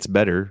think it's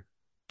better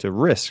to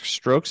risk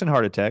strokes and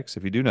heart attacks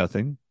if you do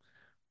nothing,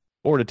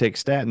 or to take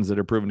statins that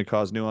are proven to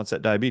cause new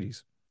onset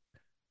diabetes?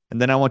 And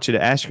then I want you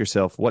to ask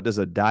yourself, what does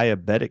a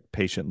diabetic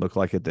patient look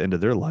like at the end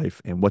of their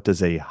life? And what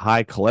does a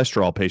high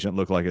cholesterol patient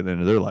look like at the end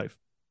of their life?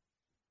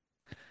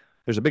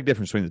 There's a big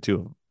difference between the two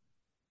of them.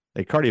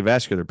 A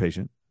cardiovascular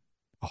patient,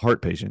 a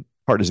heart patient,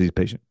 heart disease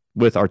patient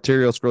with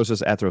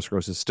arteriosclerosis,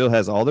 atherosclerosis still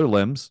has all their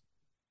limbs,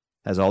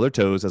 has all their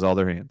toes, has all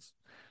their hands.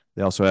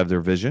 They also have their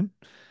vision,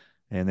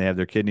 and they have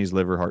their kidneys,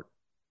 liver, heart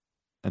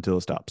until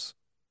it stops.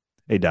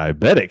 A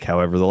diabetic,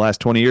 however, the last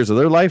 20 years of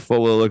their life,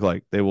 what will it look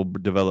like? They will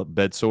develop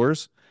bed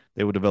sores.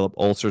 They will develop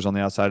ulcers on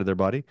the outside of their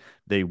body.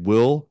 They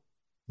will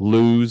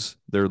lose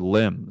their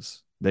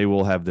limbs. They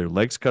will have their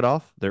legs cut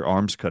off, their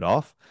arms cut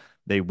off.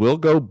 They will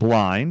go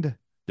blind.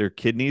 Their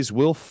kidneys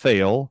will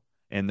fail,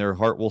 and their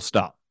heart will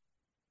stop.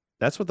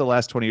 That's what the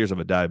last 20 years of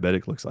a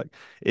diabetic looks like.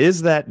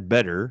 Is that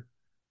better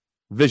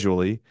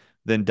visually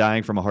than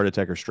dying from a heart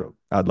attack or stroke?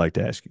 I'd like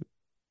to ask you.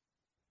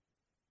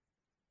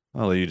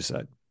 I'll let you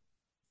decide.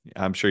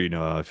 I'm sure you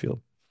know how I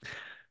feel.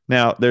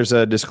 Now, there's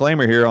a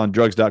disclaimer here on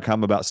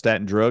drugs.com about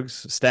statin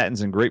drugs,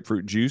 statins and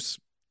grapefruit juice.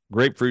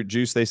 Grapefruit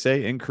juice, they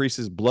say,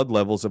 increases blood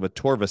levels of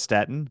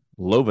atorvastatin,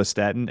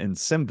 lovastatin, and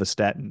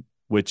simvastatin,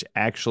 which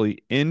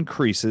actually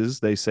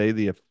increases, they say,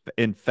 the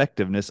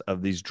effectiveness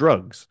of these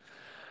drugs,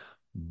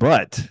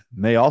 but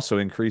may also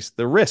increase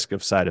the risk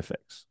of side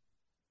effects.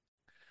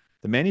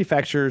 The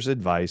manufacturer's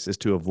advice is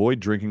to avoid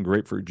drinking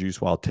grapefruit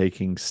juice while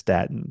taking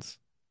statins.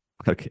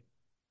 Okay,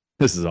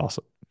 this is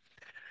awesome.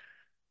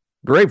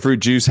 Grapefruit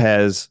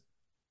juice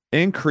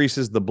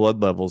increases the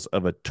blood levels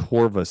of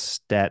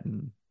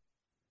atorvastatin.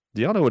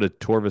 Do y'all know what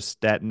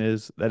atorvastatin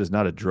is? That is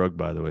not a drug,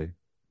 by the way.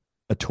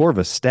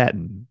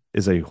 Atorvastatin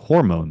is a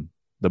hormone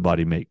the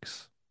body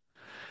makes.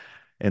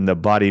 And the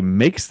body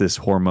makes this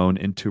hormone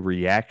into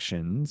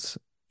reactions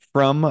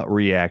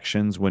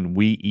when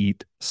we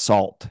eat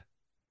salt.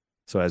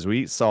 So as we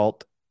eat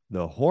salt,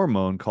 the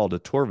hormone called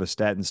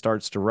atorvastatin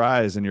starts to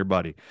rise in your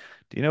body.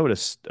 Do you know what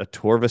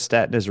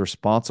atorvastatin is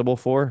responsible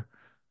for?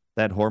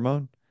 That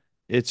hormone?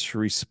 It's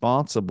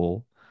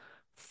responsible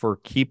for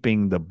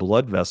keeping the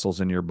blood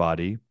vessels in your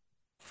body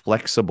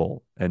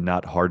flexible and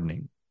not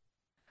hardening.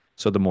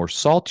 So the more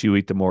salt you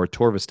eat, the more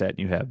atorvastatin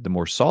you have. The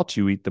more salt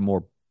you eat, the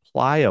more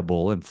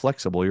pliable and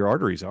flexible your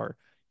arteries are.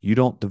 You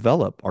don't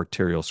develop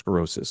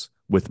arteriosclerosis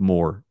with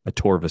more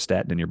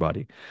atorvastatin in your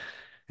body.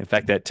 In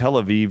fact, that Tel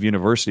Aviv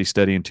University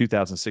study in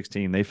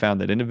 2016, they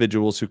found that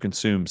individuals who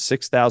consume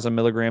 6,000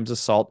 milligrams of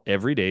salt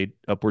every day,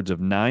 upwards of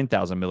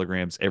 9,000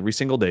 milligrams every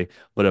single day,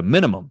 but a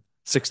minimum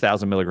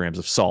 6,000 milligrams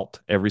of salt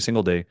every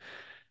single day,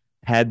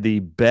 had the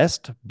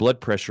best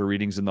blood pressure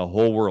readings in the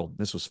whole world.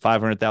 This was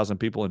 500,000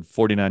 people in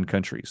 49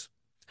 countries.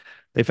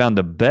 They found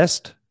the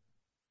best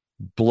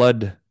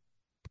blood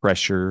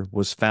pressure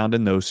was found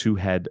in those who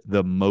had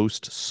the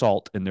most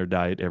salt in their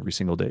diet every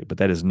single day. But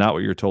that is not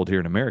what you're told here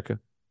in America.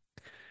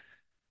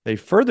 They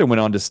further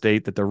went on to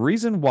state that the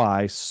reason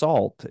why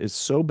salt is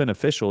so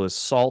beneficial is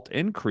salt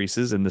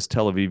increases in this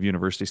Tel Aviv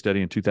University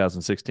study in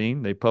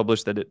 2016. They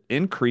published that it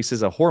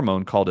increases a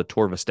hormone called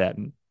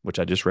atorvastatin, which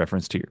I just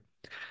referenced here.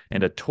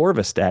 And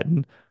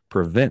atorvastatin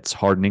prevents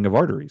hardening of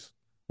arteries,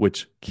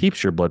 which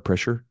keeps your blood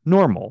pressure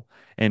normal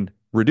and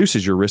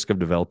reduces your risk of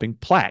developing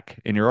plaque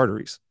in your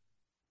arteries.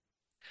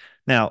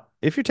 Now,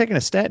 if you're taking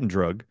a statin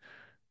drug,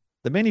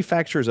 the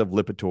manufacturers of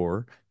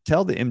Lipitor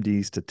tell the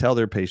MDs to tell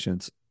their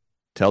patients,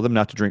 tell them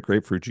not to drink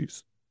grapefruit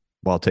juice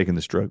while taking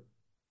this drug.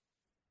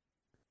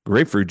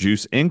 Grapefruit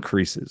juice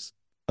increases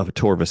of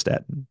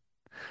atorvastatin.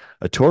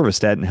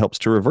 Atorvastatin helps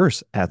to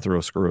reverse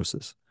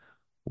atherosclerosis.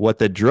 What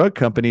the drug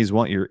companies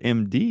want your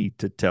MD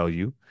to tell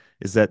you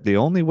is that the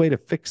only way to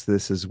fix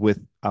this is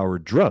with our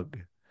drug,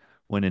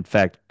 when in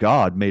fact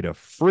God made a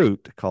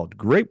fruit called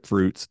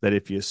grapefruits that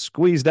if you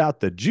squeezed out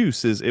the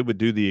juices, it would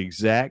do the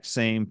exact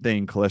same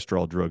thing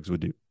cholesterol drugs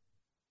would do.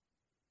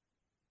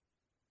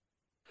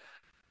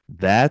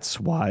 That's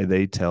why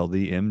they tell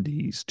the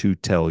MDs to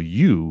tell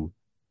you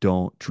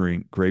don't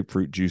drink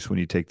grapefruit juice when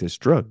you take this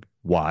drug.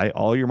 Why?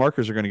 All your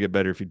markers are going to get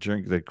better if you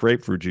drink the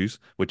grapefruit juice,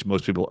 which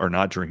most people are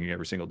not drinking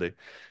every single day.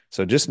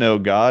 So just know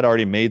God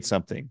already made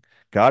something.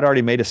 God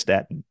already made a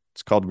statin.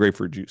 It's called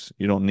grapefruit juice.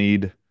 You don't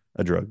need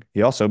a drug.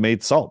 He also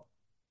made salt.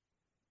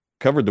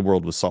 Covered the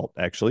world with salt,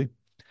 actually.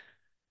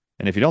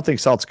 And if you don't think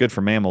salt's good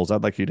for mammals,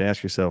 I'd like you to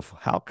ask yourself,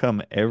 how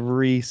come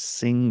every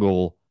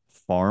single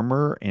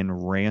farmer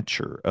and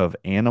rancher of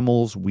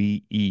animals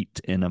we eat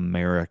in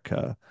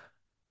America,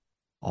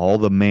 all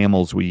the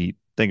mammals we eat,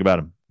 think about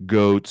them,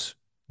 goats,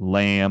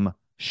 lamb,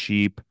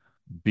 sheep,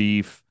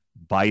 beef,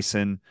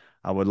 bison.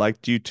 I would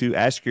like you to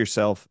ask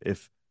yourself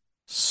if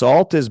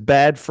salt is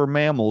bad for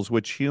mammals,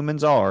 which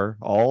humans are,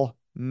 all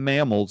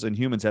mammals and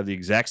humans have the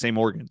exact same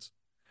organs.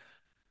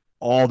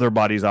 All their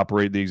bodies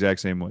operate the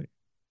exact same way.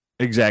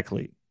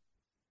 Exactly.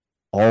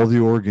 All the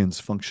organs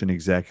function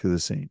exactly the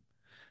same.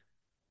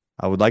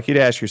 I would like you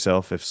to ask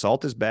yourself, if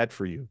salt is bad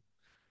for you,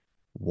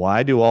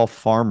 why do all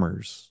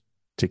farmers,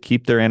 to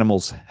keep their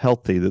animals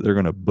healthy that they're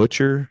going to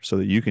butcher so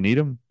that you can eat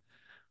them,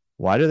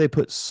 why do they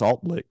put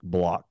salt lick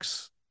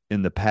blocks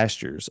in the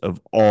pastures of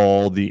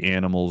all the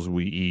animals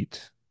we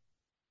eat?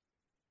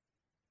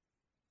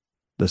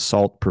 The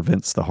salt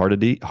prevents the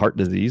heart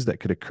disease that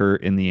could occur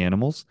in the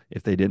animals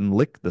if they didn't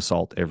lick the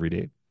salt every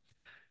day.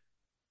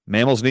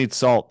 Mammals need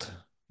salt.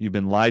 You've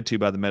been lied to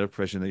by the medical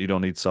profession that you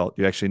don't need salt.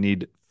 You actually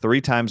need 3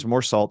 times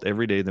more salt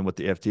every day than what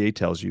the FDA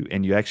tells you.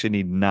 And you actually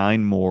need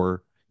 9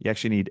 more. You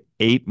actually need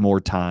 8 more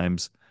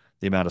times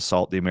the amount of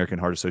salt the American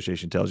Heart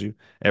Association tells you.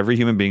 Every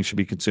human being should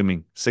be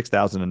consuming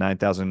 6,000 to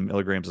 9,000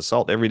 milligrams of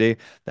salt every day.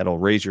 That'll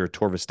raise your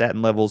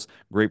atorvastatin levels.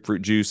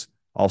 Grapefruit juice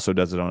also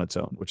does it on its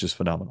own, which is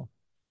phenomenal.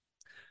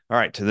 All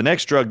right, to the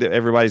next drug that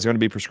everybody's going to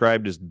be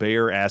prescribed is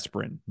Bayer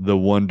aspirin, the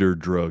wonder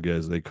drug,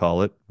 as they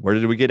call it. Where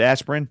did we get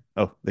aspirin?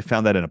 Oh, they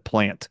found that in a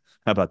plant.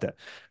 How about that?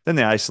 Then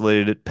they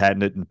isolated it,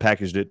 patented it, and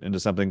packaged it into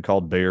something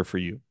called Bayer for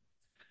You.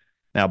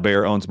 Now,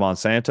 Bayer owns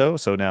Monsanto,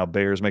 so now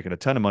Bayer's making a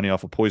ton of money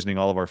off of poisoning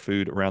all of our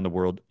food around the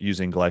world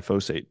using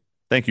glyphosate.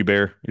 Thank you,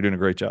 Bayer. You're doing a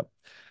great job.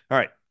 All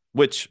right,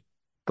 which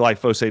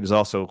glyphosate is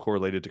also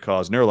correlated to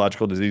cause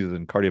neurological diseases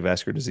and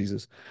cardiovascular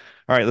diseases.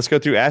 All right, let's go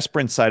through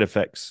aspirin side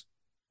effects.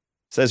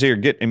 It says here,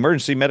 get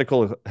emergency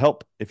medical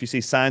help if you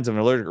see signs of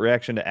an allergic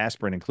reaction to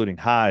aspirin, including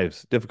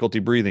hives, difficulty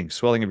breathing,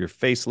 swelling of your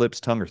face, lips,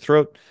 tongue, or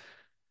throat.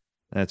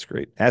 That's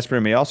great.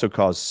 Aspirin may also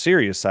cause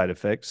serious side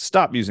effects.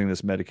 Stop using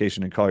this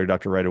medication and call your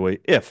doctor right away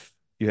if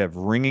you have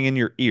ringing in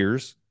your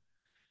ears,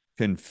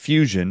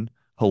 confusion,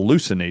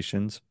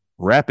 hallucinations,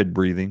 rapid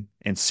breathing,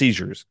 and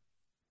seizures.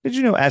 Did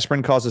you know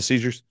aspirin causes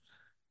seizures?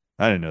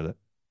 I didn't know that.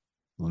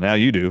 Well, now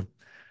you do.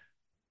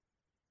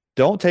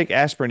 Don't take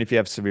aspirin if you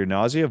have severe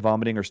nausea,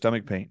 vomiting, or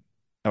stomach pain.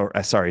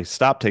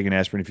 Stop taking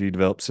aspirin if you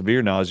develop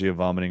severe nausea,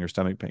 vomiting, or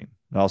stomach pain.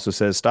 It also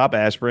says stop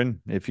aspirin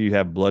if you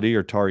have bloody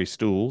or tarry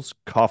stools,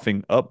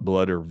 coughing up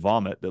blood or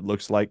vomit that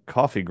looks like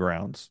coffee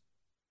grounds.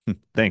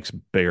 Thanks,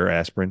 Bayer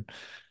aspirin.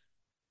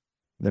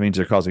 That means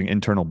they're causing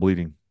internal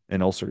bleeding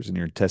and ulcers in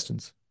your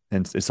intestines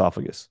and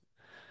esophagus.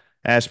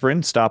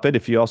 Aspirin, stop it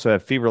if you also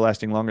have fever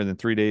lasting longer than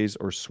 3 days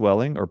or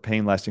swelling or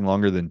pain lasting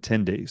longer than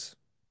 10 days.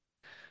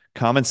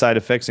 Common side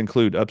effects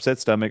include upset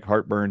stomach,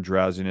 heartburn,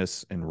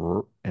 drowsiness, and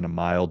a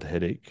mild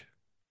headache.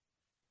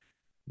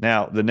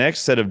 Now, the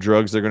next set of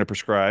drugs they're going to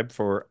prescribe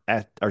for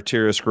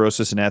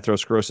arteriosclerosis and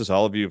atherosclerosis,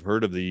 all of you have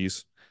heard of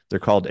these. They're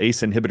called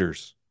ACE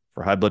inhibitors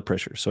for high blood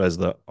pressure. So as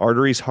the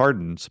arteries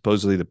harden,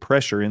 supposedly the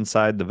pressure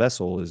inside the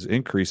vessel is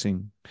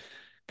increasing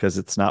because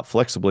it's not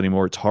flexible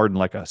anymore. It's hardened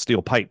like a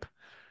steel pipe.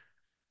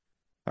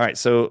 All right,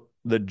 so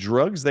the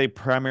drugs they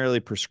primarily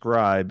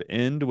prescribe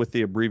end with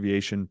the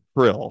abbreviation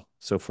pril.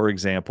 So, for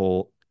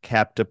example,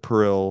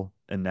 captopril,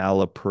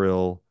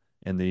 enalapril,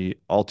 and the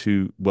all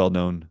too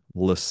well-known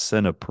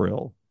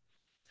lisinopril.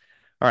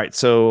 All right,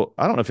 so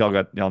I don't know if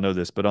y'all know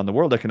this, but on the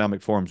World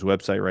Economic Forum's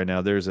website right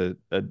now, there's an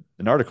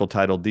article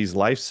titled "These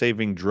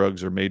Life-Saving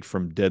Drugs Are Made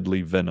from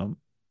Deadly Venom."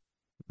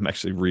 I'm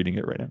actually reading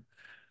it right now.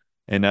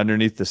 And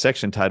underneath the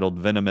section titled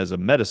 "Venom as a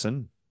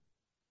Medicine,"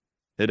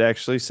 it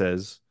actually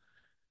says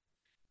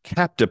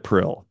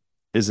Captopril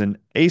is an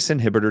ACE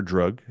inhibitor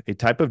drug, a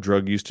type of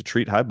drug used to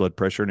treat high blood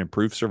pressure and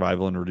improve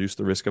survival and reduce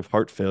the risk of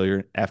heart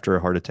failure after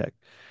a heart attack.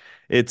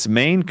 Its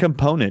main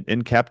component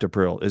in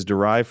captopril is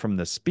derived from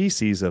the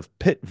species of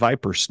pit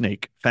viper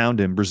snake found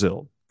in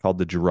Brazil, called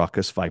the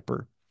Juracus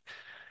viper.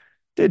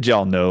 Did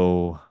y'all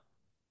know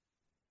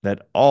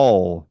that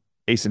all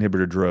ACE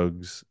inhibitor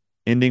drugs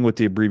ending with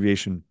the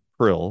abbreviation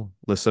pril,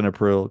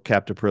 lisinopril,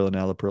 captopril, and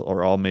allopril,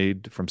 are all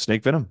made from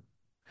snake venom?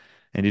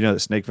 And you know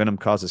that snake venom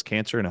causes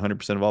cancer in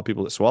 100% of all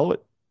people that swallow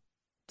it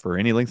for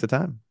any length of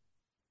time.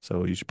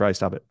 So you should probably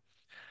stop it.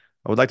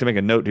 I would like to make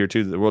a note here,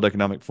 too, that the World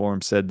Economic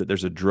Forum said that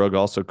there's a drug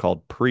also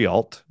called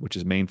Prialt, which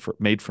is made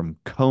from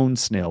cone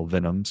snail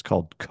venoms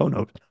called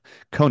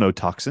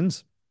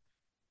conotoxins,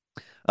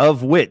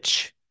 of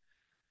which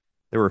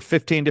there were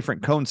 15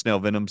 different cone snail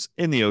venoms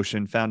in the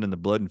ocean found in the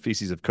blood and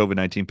feces of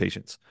COVID-19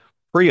 patients.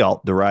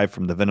 Prialt, derived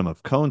from the venom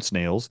of cone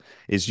snails,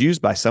 is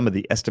used by some of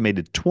the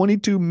estimated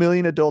 22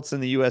 million adults in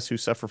the U.S. who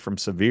suffer from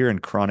severe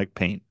and chronic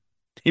pain.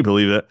 Can you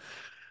believe that?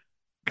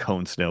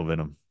 Cone snail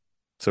venom.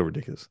 So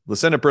ridiculous.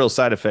 Lisinopril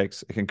side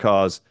effects: it can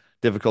cause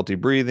difficulty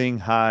breathing,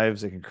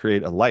 hives. It can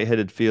create a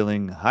lightheaded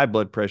feeling, high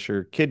blood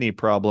pressure, kidney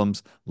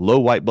problems, low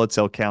white blood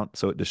cell count,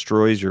 so it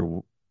destroys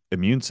your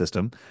immune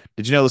system.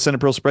 Did you know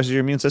lisinopril suppresses your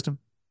immune system?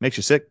 Makes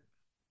you sick.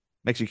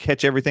 Makes you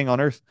catch everything on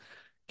earth.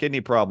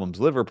 Kidney problems,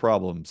 liver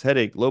problems,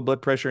 headache, low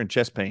blood pressure, and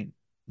chest pain.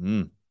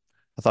 I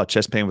thought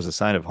chest pain was a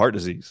sign of heart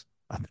disease.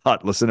 I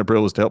thought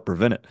lisinopril was to help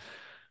prevent it.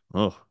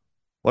 Oh,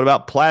 what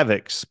about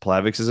Plavix?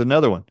 Plavix is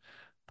another one.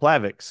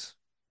 Plavix.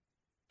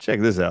 Check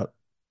this out.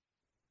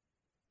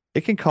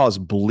 It can cause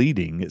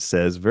bleeding, it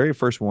says. Very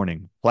first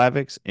warning.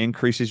 Plavix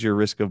increases your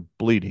risk of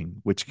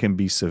bleeding, which can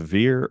be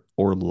severe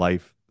or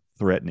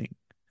life-threatening.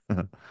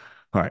 All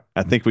right.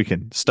 I think we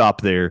can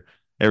stop there.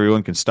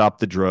 Everyone can stop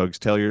the drugs.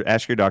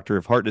 Ask your doctor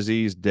if heart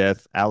disease,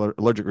 death,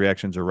 allergic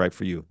reactions are right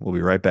for you. We'll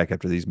be right back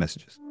after these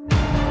messages.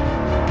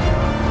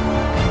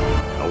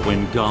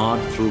 When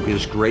God, through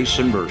his grace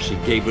and mercy,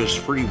 gave us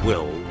free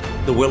will,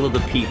 the will of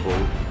the people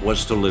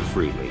was to live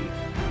freely.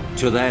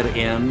 To that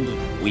end,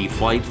 we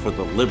fight for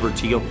the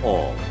liberty of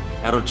all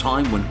at a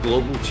time when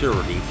global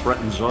tyranny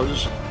threatens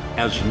us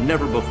as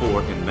never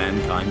before in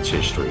mankind's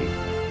history.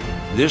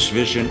 This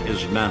vision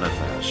is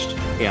manifest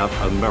at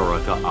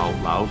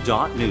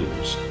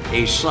AmericaOutloud.news,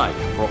 a site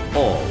for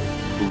all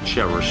who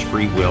cherish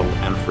free will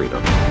and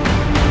freedom.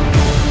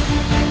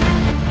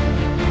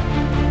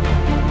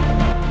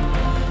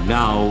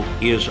 Now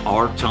is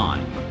our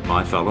time,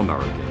 my fellow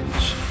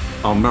Americans.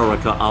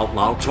 America Out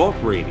Loud Talk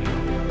Radio.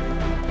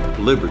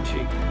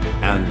 Liberty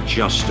and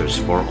justice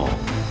for all.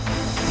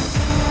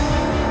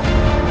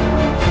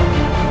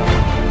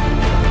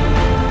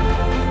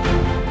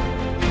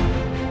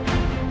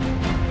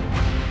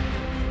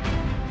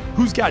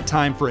 Who's got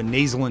time for a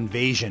nasal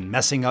invasion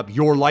messing up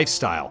your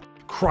lifestyle?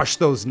 Crush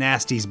those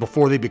nasties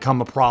before they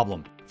become a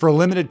problem. For a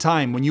limited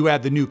time, when you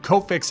add the new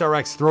Cofix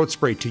RX throat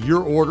spray to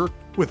your order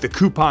with the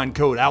coupon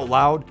code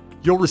OUTLOUD,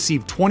 you'll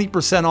receive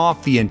 20%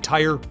 off the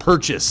entire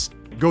purchase.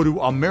 Go to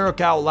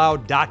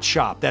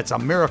AmericaOutloud.shop. That's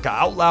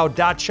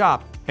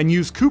AmericaOutloud.shop and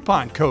use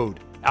coupon code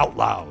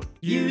OUTLOUD.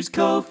 Use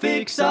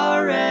Cofix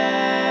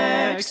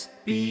RX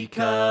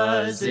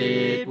because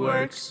it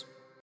works.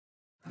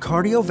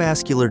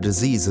 Cardiovascular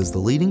disease is the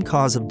leading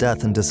cause of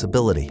death and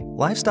disability.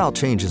 Lifestyle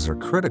changes are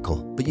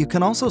critical, but you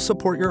can also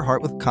support your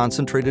heart with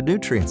concentrated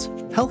nutrients.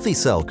 Healthy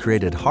Cell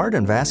created Heart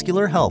and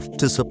Vascular Health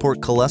to support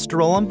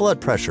cholesterol and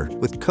blood pressure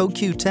with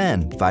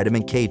CoQ10,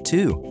 vitamin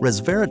K2,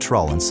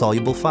 resveratrol, and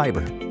soluble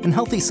fiber. And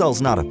Healthy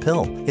Cell's not a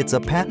pill, it's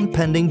a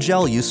patent-pending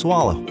gel you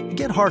swallow.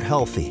 Get heart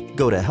healthy.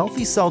 Go to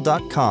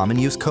healthycell.com and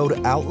use code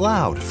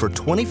OUTLOUD for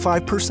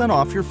 25%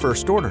 off your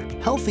first order.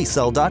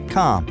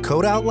 Healthycell.com,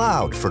 code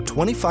OUTLOUD for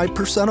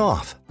 25%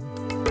 off.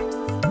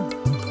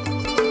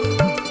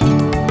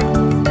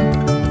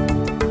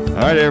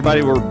 All right,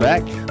 everybody, we're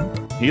back.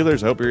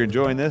 Healers, I hope you're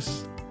enjoying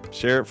this.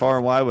 Share it far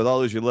and wide with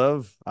all those you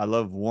love. I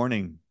love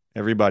warning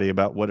everybody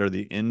about what are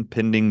the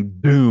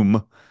impending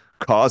doom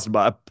caused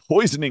by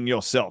poisoning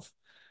yourself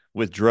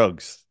with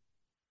drugs.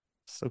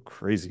 So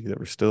crazy that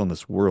we're still in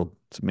this world.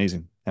 It's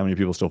amazing how many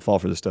people still fall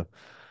for this stuff.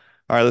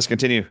 All right, let's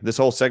continue. This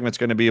whole segment's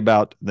going to be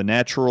about the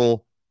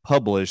natural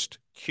published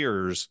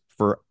cures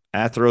for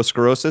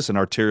atherosclerosis and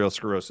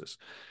arteriosclerosis,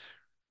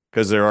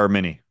 because there are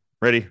many.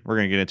 Ready? We're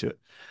going to get into it.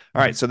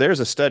 All right, so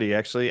there's a study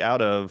actually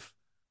out of,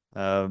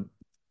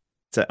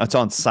 it's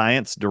on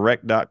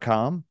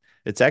ScienceDirect.com.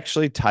 It's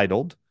actually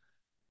titled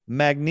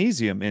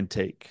Magnesium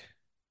Intake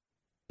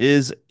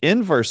is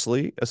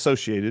Inversely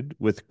Associated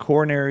with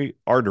Coronary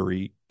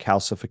Artery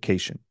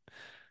Calcification.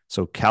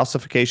 So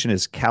calcification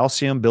is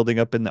calcium building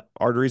up in the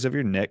arteries of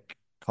your neck,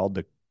 called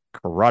the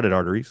carotid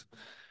arteries.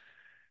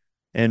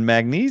 And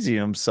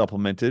magnesium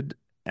supplemented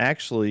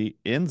actually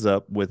ends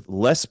up with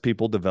less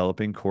people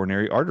developing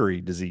coronary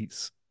artery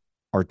disease,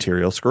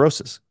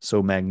 arteriosclerosis.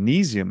 So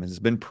magnesium has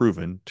been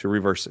proven to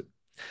reverse it.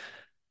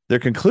 Their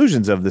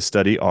conclusions of this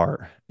study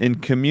are in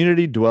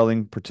community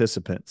dwelling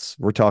participants,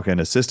 we're talking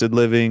assisted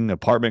living,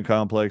 apartment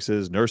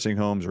complexes, nursing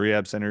homes,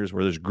 rehab centers,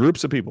 where there's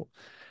groups of people.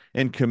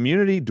 In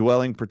community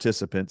dwelling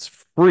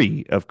participants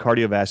free of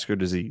cardiovascular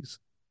disease,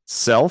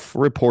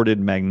 self-reported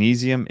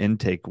magnesium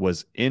intake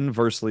was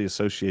inversely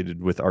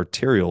associated with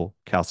arterial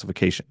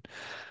calcification.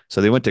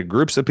 So they went to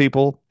groups of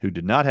people who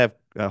did not have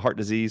heart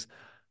disease.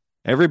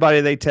 Everybody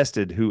they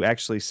tested who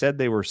actually said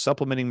they were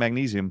supplementing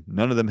magnesium,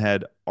 none of them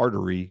had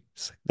arteries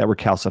that were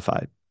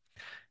calcified.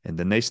 And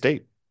then they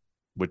state,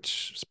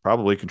 which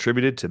probably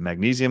contributed to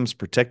magnesium's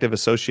protective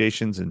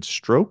associations in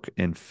stroke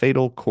and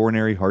fatal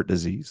coronary heart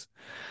disease.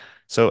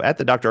 So at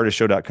the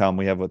drardisshow.com,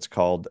 we have what's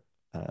called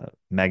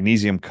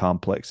magnesium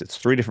complex. It's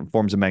 3 different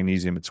forms of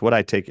magnesium. It's what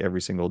I take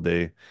every single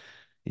day.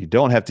 You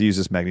don't have to use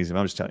this magnesium.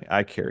 I'm just telling you,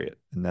 I carry it,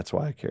 and that's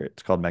why I carry it.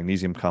 It's called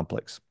magnesium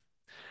complex.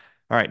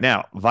 All right,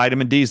 now,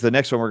 vitamin D is the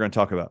next one we're going to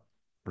talk about.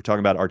 We're talking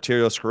about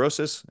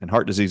arteriosclerosis and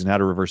heart disease and how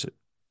to reverse it.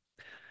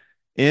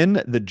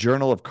 In the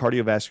Journal of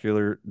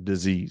Cardiovascular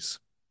Disease,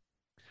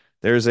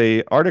 there's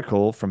an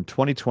article from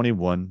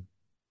 2021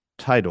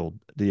 titled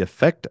The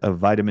Effect of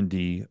Vitamin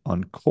D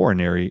on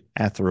Coronary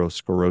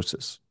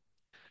Atherosclerosis.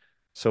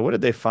 So what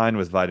did they find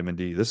with vitamin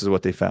D? This is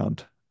what they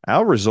found.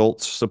 Our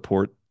results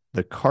support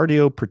the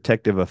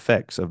cardioprotective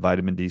effects of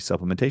vitamin D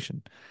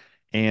supplementation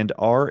and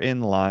are in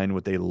line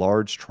with a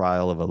large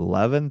trial of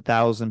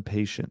 11,000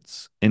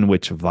 patients in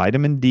which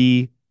vitamin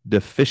D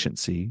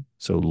deficiency,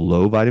 so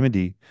low vitamin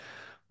D,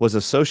 was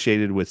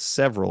associated with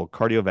several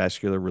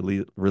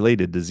cardiovascular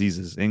related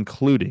diseases,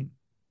 including,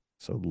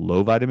 so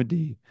low vitamin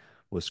D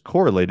was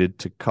correlated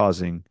to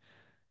causing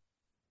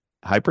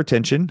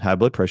hypertension, high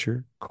blood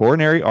pressure,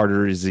 coronary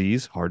artery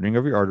disease, hardening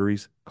of your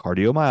arteries,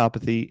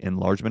 cardiomyopathy,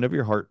 enlargement of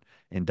your heart,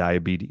 and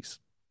diabetes.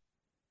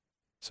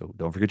 So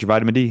don't forget your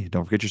vitamin D.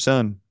 Don't forget your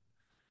sun.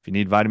 If you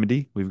need vitamin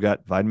D, we've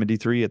got vitamin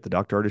D3 at the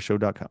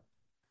drardisshow.com.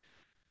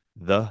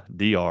 The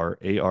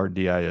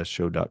DRARDIS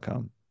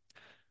show.com.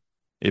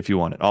 If you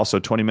want it. Also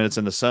 20 minutes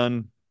in the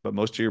sun, but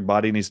most of your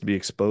body needs to be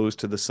exposed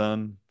to the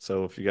sun.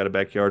 So if you got a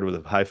backyard with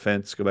a high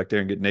fence, go back there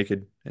and get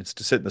naked. It's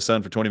to sit in the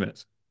sun for 20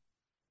 minutes.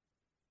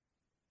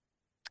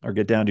 Or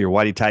get down to your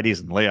whitey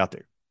tighties and lay out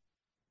there.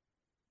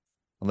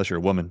 Unless you're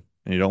a woman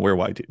and you don't wear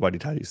whitey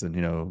tighties,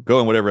 then, go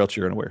in whatever else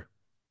you're going to wear.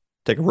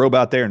 Take a robe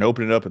out there and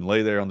open it up and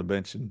lay there on the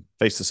bench and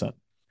face the sun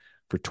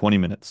for 20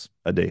 minutes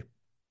a day.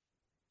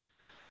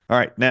 All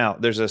right. Now,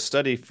 there's a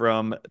study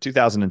from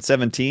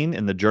 2017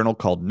 in the journal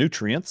called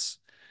Nutrients.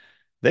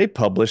 They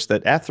published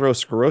that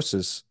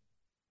atherosclerosis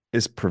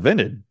is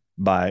prevented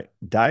by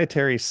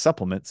dietary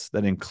supplements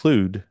that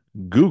include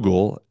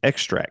Google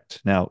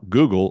extract. Now,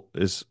 Google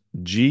is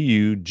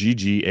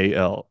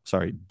G-U-G-G-A-L.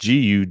 Sorry,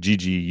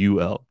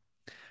 G-U-G-G-U-L.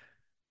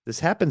 This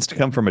happens to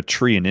come from a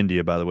tree in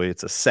India, by the way.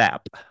 It's a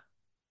sap.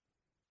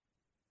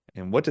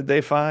 And what did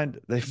they find?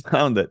 They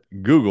found that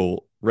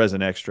Google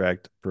resin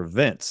extract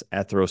prevents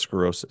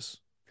atherosclerosis.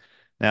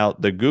 Now,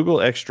 the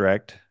Google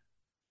extract,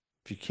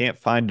 if you can't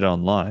find it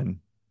online,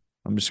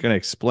 I'm just going to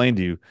explain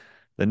to you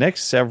the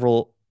next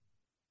several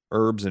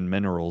herbs and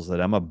minerals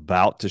that I'm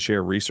about to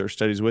share research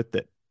studies with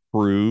that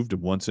proved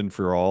once and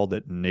for all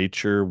that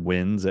nature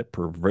wins at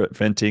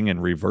preventing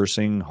and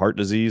reversing heart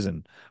disease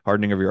and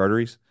hardening of your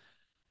arteries.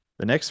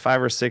 The next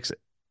the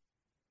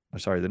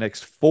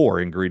next 4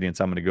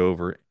 ingredients I'm going to go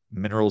over,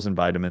 minerals and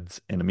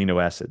vitamins and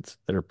amino acids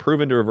that are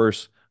proven to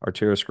reverse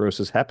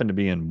arteriosclerosis, happen to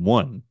be in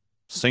one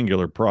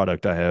singular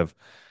product I have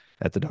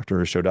at the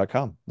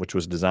drardisshow.com, which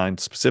was designed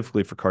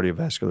specifically for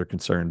cardiovascular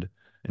concerned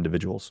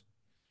individuals.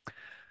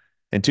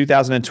 In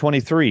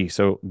 2023,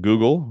 so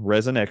Google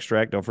resin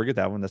extract, don't forget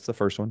that one. That's the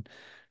first one.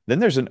 Then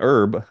there's an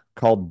herb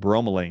called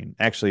bromelain.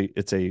 Actually,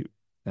 it's a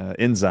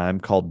enzyme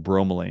called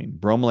bromelain.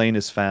 Bromelain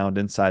is found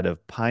inside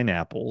of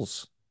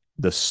pineapples,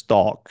 the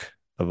stalk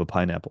of a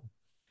pineapple.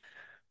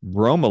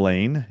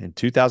 Bromelain in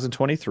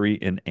 2023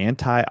 in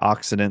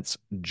Antioxidants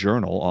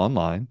Journal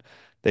online,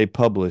 they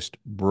published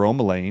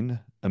bromelain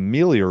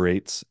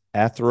ameliorates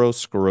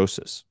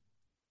atherosclerosis.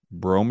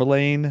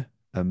 Bromelain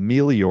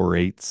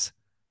ameliorates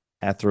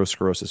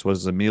atherosclerosis. What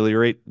does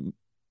ameliorate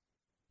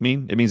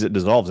mean? It means it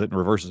dissolves it and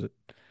reverses it.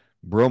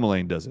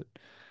 Bromelain does it.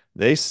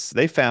 They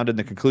found in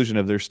the conclusion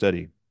of their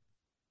study,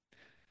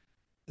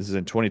 this is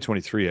in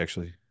 2023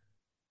 actually,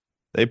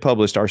 they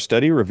published, our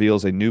study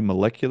reveals a new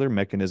molecular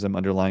mechanism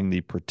underlying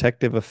the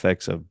protective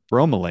effects of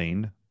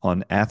bromelain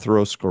on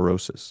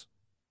atherosclerosis.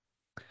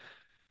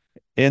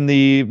 In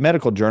the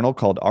medical journal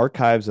called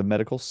Archives of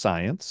Medical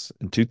Science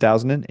in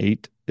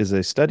 2008 is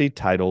a study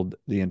titled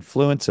The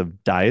Influence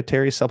of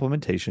Dietary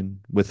Supplementation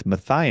with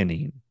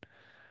Methionine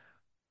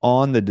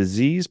on the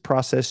Disease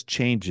Process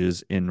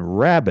Changes in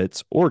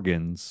Rabbits'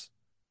 Organs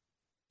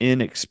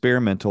in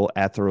Experimental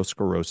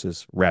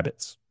Atherosclerosis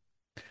Rabbits.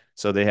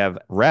 So they have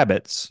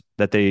rabbits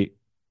that they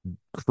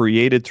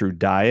created through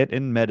diet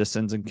and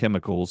medicines and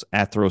chemicals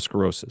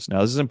atherosclerosis.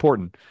 Now, this is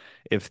important.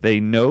 If they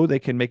know they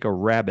can make a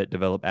rabbit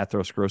develop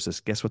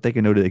atherosclerosis, guess what they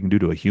can do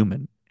to a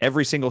human?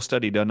 Every single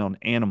study done on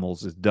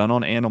animals is done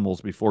on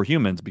animals before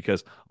humans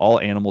because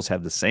all animals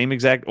have the same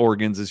exact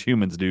organs as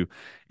humans do,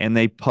 and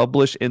they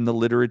publish in the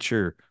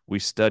literature. We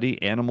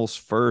study animals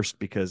first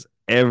because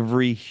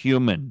every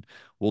human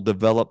will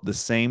develop the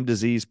same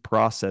disease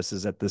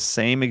processes at the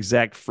same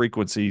exact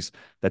frequencies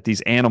that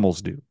these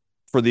animals do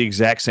for the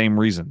exact same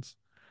reasons.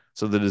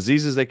 So the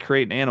diseases they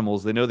create in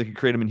animals, they know they can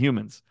create them in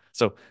humans.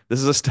 So this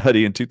is a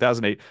study in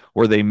 2008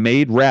 where they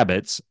made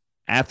rabbits,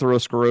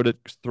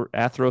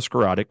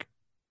 atherosclerotic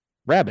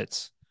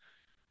rabbits.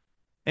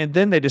 And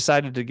then they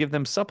decided to give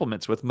them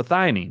supplements with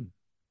methionine.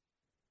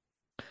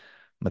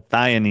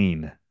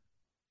 Methionine.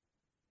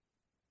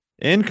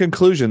 In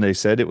conclusion, they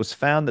said it was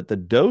found that the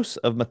dose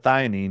of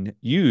methionine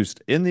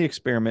used in the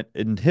experiment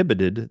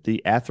inhibited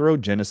the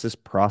atherogenesis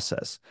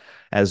process,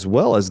 as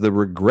well as the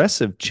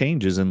regressive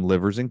changes in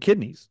livers and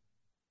kidneys.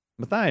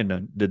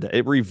 Methionine did that.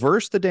 It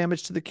reversed the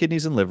damage to the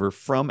kidneys and liver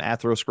from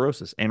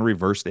atherosclerosis and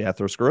reversed the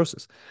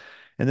atherosclerosis.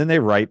 And then they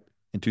write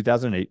in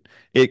 2008,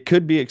 it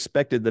could be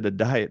expected that a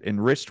diet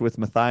enriched with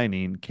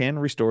methionine can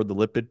restore the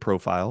lipid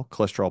profile,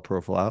 cholesterol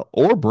profile,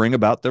 or bring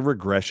about the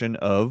regression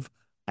of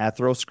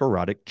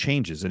atherosclerotic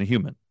changes in a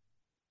human.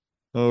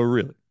 Oh,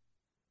 really?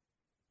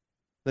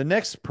 The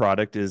next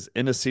product is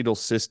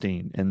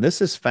N-acetylcysteine, and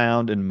this is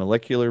found in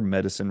Molecular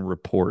Medicine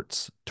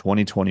Reports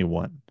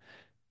 2021.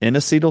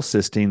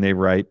 N-acetylcysteine, they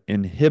write,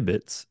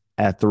 inhibits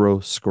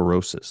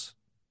atherosclerosis.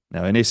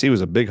 Now, NAC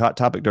was a big hot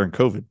topic during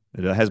COVID.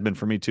 It has been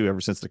for me too, ever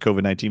since the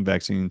COVID-19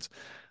 vaccines.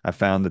 I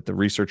found that the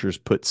researchers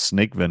put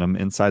snake venom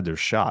inside their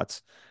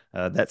shots.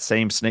 That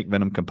same snake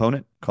venom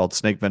component called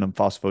snake venom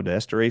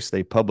phosphodiesterase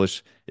they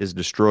publish is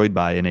destroyed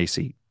by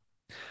NAC.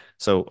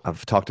 So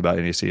I've talked about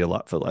NAC a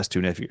lot for the last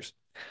 2.5 years.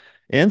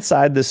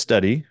 Inside this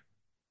study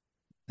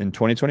in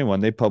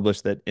 2021, they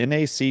published that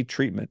NAC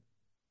treatment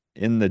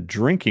in the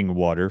drinking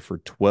water for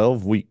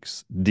 12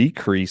 weeks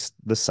decreased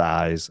the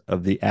size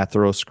of the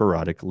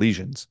atherosclerotic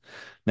lesions.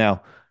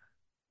 Now,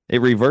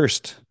 it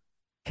reversed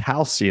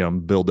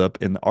calcium buildup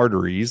in the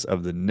arteries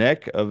of the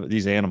neck of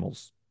these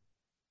animals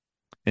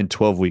in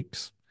 12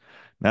 weeks.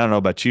 Now, I don't know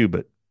about you,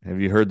 but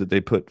have you heard that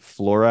they put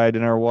fluoride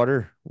in our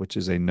water, which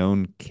is a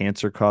known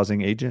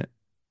cancer-causing agent,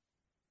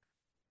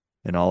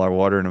 in all our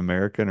water in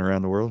America and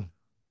around the world?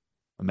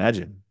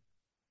 Imagine.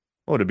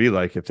 What would it be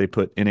like if they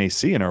put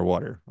NAC in our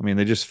water? I mean,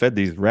 they just fed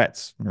these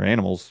rats or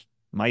animals,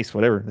 mice,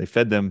 whatever. They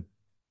fed them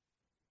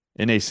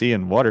NAC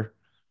in water,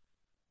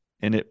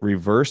 and it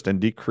reversed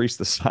and decreased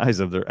the size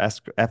of their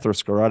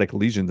atherosclerotic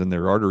lesions in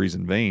their arteries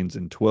and veins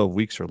in 12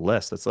 weeks or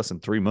less. That's less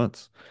than 3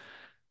 months.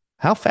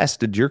 How fast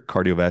did your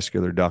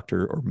cardiovascular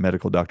doctor or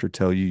medical doctor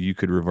tell you you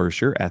could reverse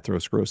your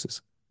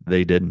atherosclerosis?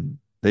 They didn't.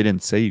 They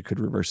didn't say you could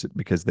reverse it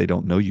because they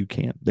don't know you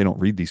can't. They don't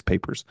read these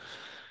papers.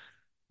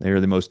 They are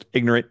the most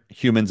ignorant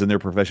humans in their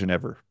profession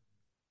ever.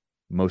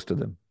 Most of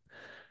them.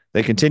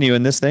 They continue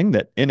in this thing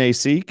that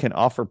NAC can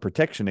offer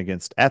protection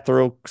against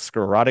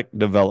atherosclerotic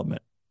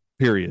development.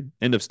 Period.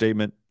 End of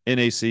statement.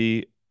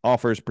 NAC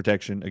offers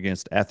protection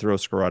against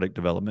atherosclerotic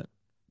development.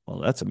 Well,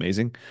 that's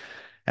amazing.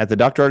 At the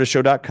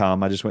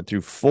drardisshow.com, I just went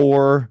through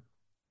 4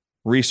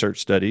 research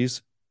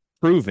studies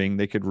proving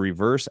they could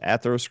reverse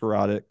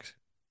atherosclerotic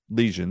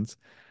lesions,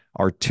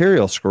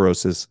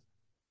 arteriosclerosis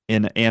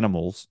in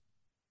animals,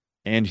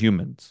 and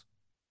humans.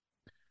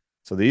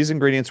 So these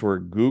ingredients were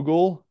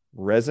Google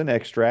resin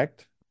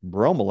extract,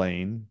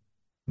 bromelain,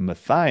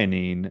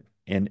 methionine,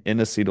 and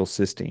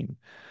N-acetylcysteine.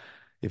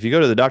 If you go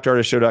to the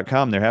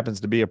drardisshow.com, there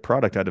happens to be a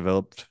product I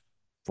developed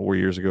 4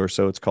 years ago or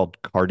so. It's called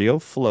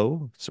Cardio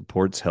Flow.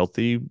 Supports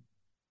healthy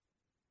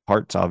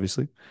hearts,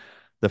 obviously.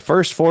 The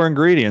first 4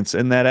 ingredients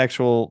in that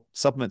actual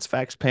supplements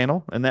facts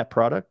panel in that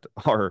product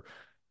are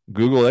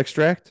Google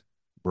extract,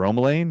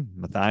 bromelain,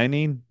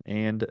 methionine,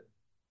 and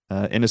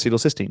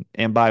N-acetylcysteine.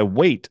 And by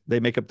weight, they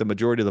make up the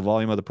majority of the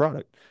volume of the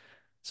product.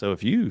 So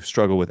if you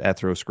struggle with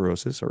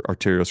atherosclerosis or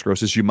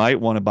arteriosclerosis, you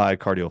might want to buy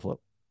CardioFlow.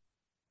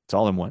 It's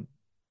all in one.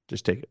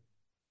 Just take it.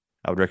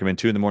 I would recommend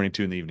 2 in the morning,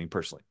 2 in the evening,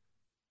 personally,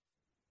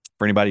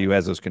 for anybody who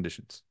has those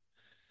conditions.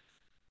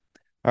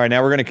 All right,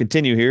 now we're going to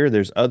continue here.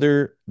 There's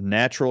other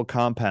natural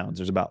compounds.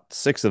 There's about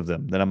 6 of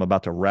them that I'm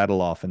about to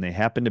rattle off, and they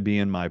happen to be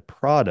in my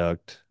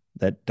product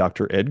that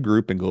Dr. Ed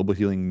Group and Global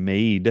Healing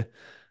made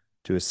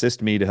to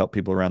assist me to help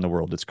people around the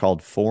world. It's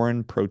called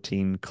Foreign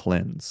Protein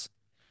Cleanse.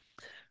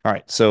 All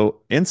right,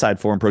 so inside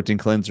Foreign Protein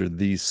Cleanse are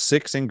these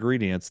 6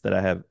 ingredients that I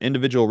have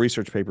individual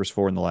research papers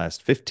for in the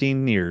last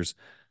 15 years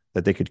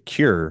that they could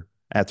cure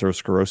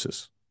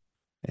atherosclerosis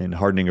and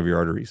hardening of your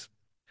arteries.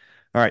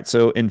 All right,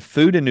 so in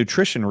food and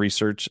nutrition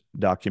research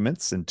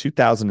documents in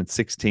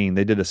 2016,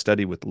 they did a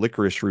study with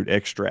licorice root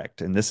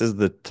extract, and this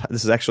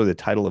is actually the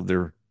title of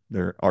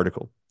their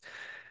article.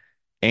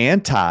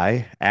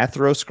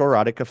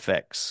 Anti-atherosclerotic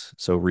effects,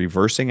 so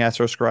reversing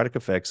atherosclerotic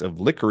effects of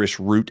licorice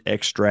root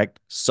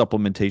extract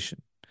supplementation.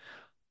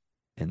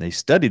 And they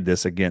studied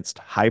this against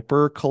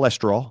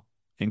hypercholesterol,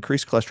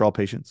 increased cholesterol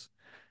patients,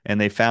 and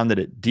they found that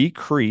it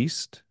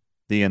decreased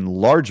the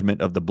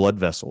enlargement of the blood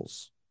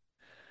vessels.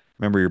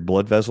 Remember, your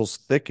blood vessels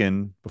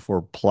thicken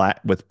before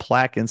with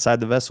plaque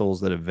inside the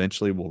vessels that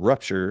eventually will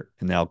rupture,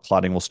 and now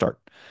clotting will start.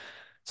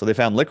 So they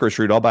found licorice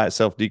root all by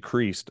itself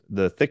decreased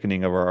the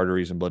thickening of our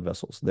arteries and blood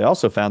vessels. They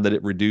also found that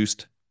it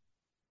reduced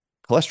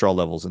cholesterol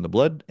levels in the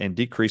blood and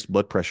decreased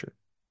blood pressure.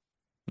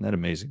 Isn't that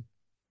amazing?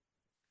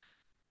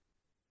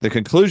 The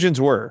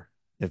conclusions were,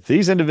 if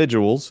these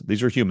individuals,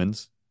 these are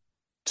humans,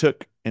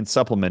 took and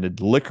supplemented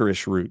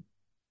licorice root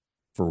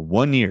for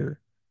 1 year,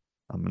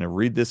 I'm going to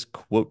read this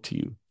quote to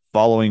you.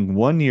 Following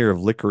 1 year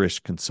of licorice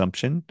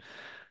consumption,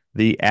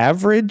 the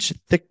average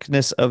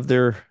thickness of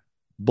their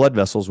blood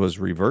vessels was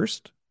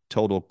reversed.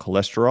 Total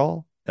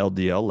cholesterol,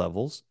 LDL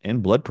levels,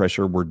 and blood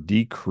pressure were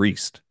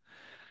decreased.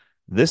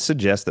 This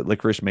suggests that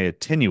licorice may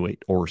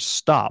attenuate or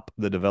stop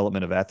the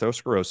development of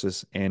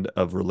atherosclerosis and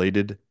of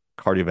related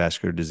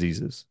cardiovascular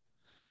diseases.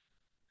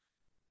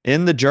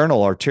 In the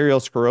journal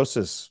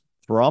Arteriosclerosis,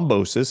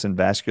 Thrombosis, and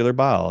Vascular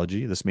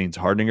Biology, this means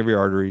hardening of your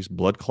arteries,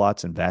 blood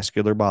clots, and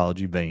vascular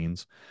biology,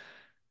 veins,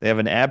 they have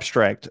an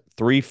abstract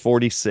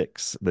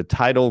 346. The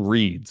title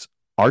reads,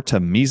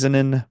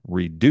 Artemisinin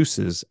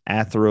reduces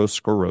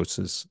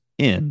atherosclerosis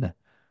in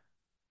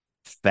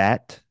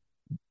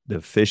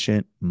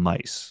fat-deficient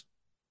mice.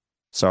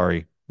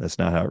 Sorry, that's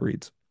not how it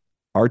reads.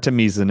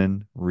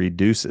 Artemisinin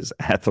reduces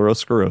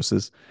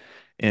atherosclerosis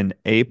in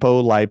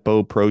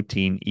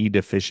apolipoprotein E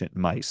deficient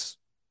mice.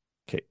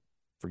 Okay,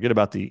 forget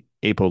about the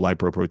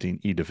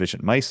apolipoprotein E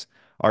deficient mice.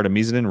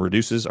 Artemisinin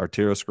reduces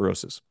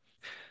arteriosclerosis.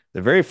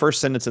 The very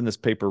first sentence in this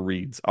paper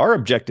reads, our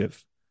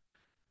objective,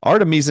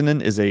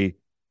 artemisinin is a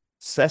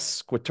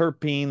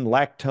sesquiterpene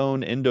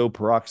lactone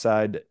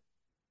endoperoxide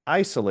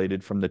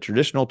isolated from the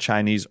traditional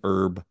Chinese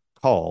herb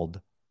called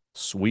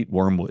sweet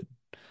wormwood.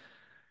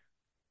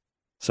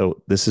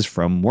 So this is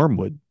from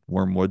wormwood.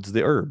 Wormwood's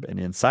the herb, and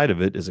inside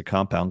of it is a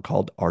compound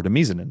called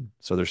artemisinin.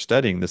 So they're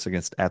studying this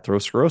against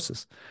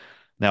atherosclerosis.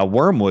 Now,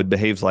 wormwood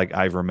behaves like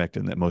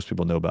ivermectin that most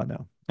people know about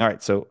now. All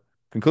right, so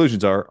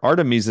conclusions are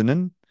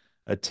artemisinin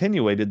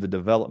attenuated the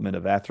development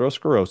of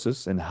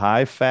atherosclerosis in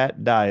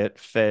high-fat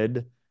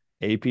diet-fed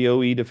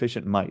ApoE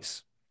deficient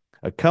mice,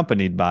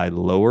 accompanied by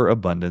lower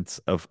abundance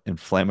of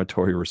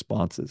inflammatory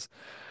responses.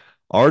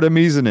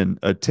 Artemisinin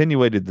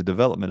attenuated the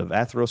development of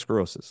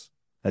atherosclerosis.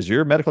 Has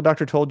your medical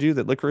doctor told you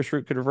that licorice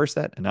root could reverse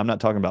that? And I'm not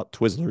talking about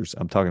Twizzlers.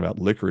 I'm talking about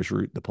licorice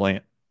root, the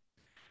plant.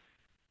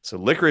 So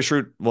licorice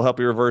root will help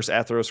you reverse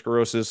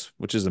atherosclerosis,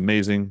 which is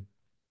amazing.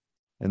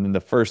 And then the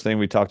first thing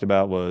we talked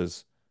about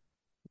was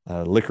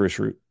licorice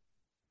root.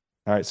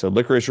 All right, so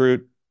licorice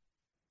root,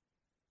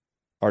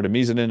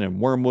 artemisinin,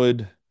 and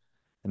wormwood.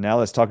 And now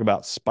let's talk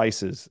about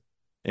spices.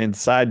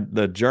 Inside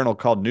the journal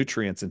called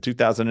Nutrients in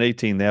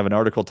 2018, they have an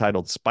article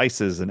titled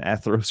Spices and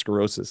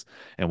Atherosclerosis.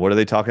 And what are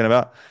they talking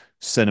about?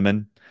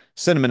 Cinnamon.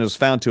 Cinnamon is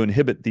found to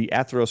inhibit the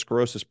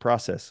atherosclerosis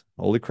process.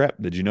 Holy crap,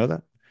 did you know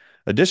that?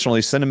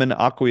 Additionally, cinnamon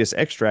aqueous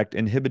extract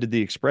inhibited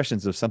the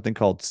expressions of something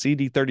called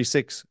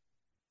CD36,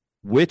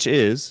 which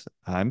is,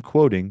 I'm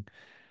quoting,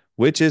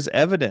 which is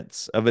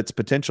evidence of its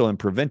potential in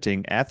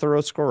preventing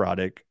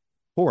atherosclerotic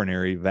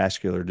coronary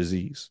vascular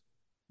disease.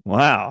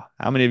 Wow.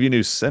 How many of you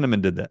knew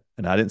cinnamon did that?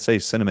 And I didn't say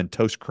cinnamon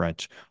toast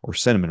crunch or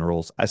cinnamon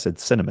rolls. I said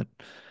cinnamon.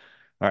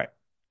 All right.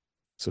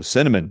 So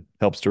cinnamon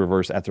helps to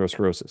reverse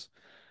atherosclerosis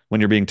when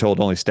you're being told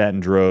only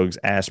statin drugs,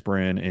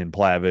 aspirin, and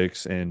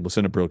Plavix and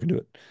lisinopril can do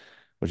it,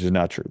 which is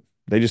not true.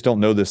 They just don't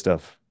know this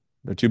stuff.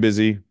 They're too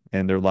busy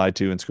and they're lied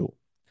to in school.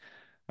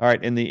 All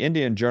right. In the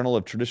Indian Journal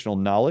of Traditional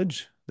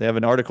Knowledge, they have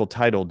an article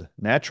titled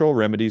Natural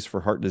Remedies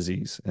for Heart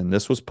Disease, and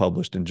this was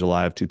published in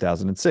July of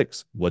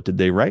 2006. What did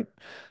they write?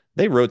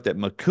 They wrote that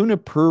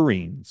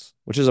macunapurines,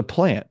 which is a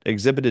plant,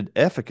 exhibited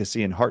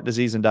efficacy in heart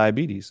disease and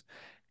diabetes,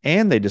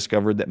 and they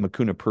discovered that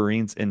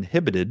macunapurines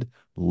inhibited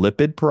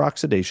lipid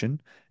peroxidation,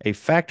 a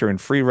factor in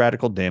free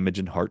radical damage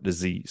in heart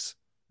disease.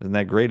 Isn't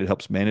that great? It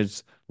helps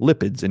manage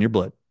lipids in your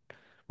blood,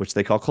 which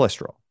they call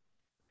cholesterol.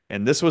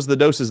 And this was the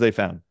doses they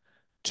found.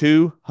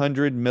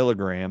 200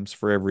 milligrams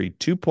for every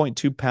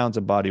 2.2 pounds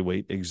of body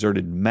weight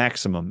exerted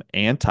maximum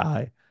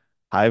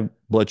anti-high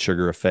blood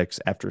sugar effects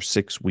after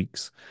 6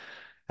 weeks.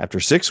 After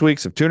 6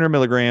 weeks of 200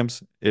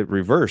 milligrams, it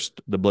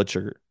reversed the blood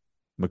sugar.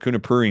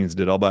 Macunapurines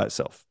did all by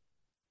itself.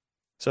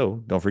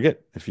 So don't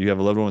forget, if you have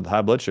a loved one with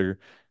high blood sugar,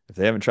 if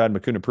they haven't tried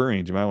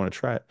macunapurines, you might want to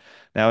try it.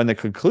 Now, in the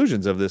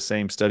conclusions of this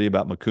same study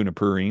about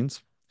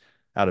macunapurines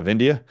out of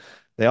India,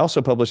 they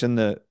also publish in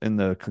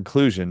the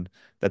conclusion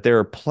that there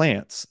are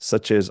plants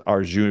such as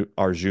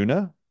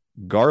arjuna,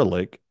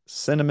 garlic,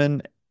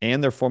 cinnamon,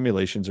 and their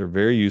formulations are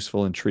very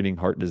useful in treating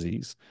heart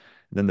disease.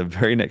 And then the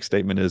very next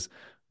statement is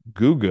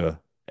guga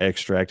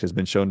extract has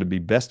been shown to be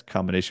best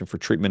combination for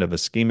treatment of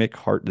ischemic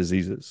heart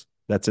diseases.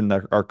 That's in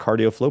our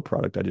CardioFlow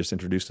product I just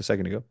introduced a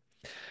second ago.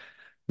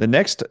 The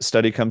next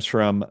study comes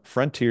from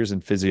Frontiers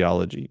in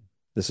Physiology.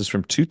 This is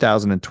from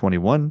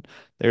 2021.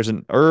 There's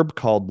an herb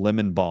called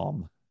lemon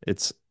balm.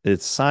 Its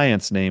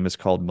science name is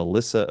called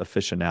Melissa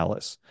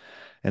officinalis.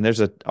 And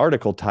there's an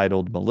article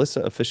titled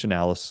Melissa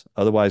Officinalis,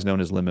 otherwise known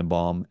as lemon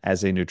balm,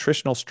 as a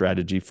nutritional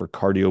strategy for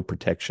cardio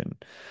protection.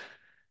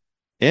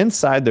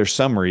 Inside their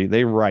summary,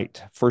 they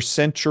write, for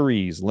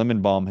centuries,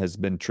 lemon balm has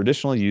been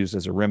traditionally used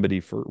as a remedy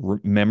for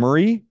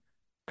memory,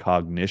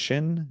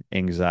 cognition,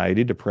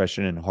 anxiety,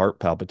 depression, and heart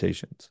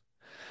palpitations.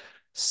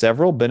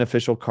 Several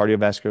beneficial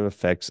cardiovascular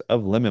effects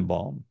of lemon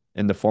balm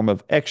in the form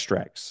of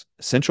extracts,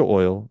 essential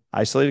oil,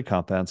 isolated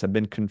compounds have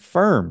been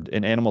confirmed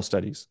in animal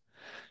studies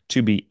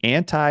to be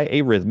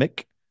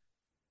anti-arrhythmic,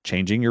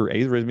 changing your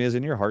arrhythmias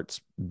in your heart's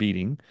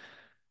beating.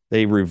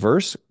 They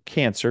reverse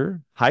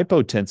cancer,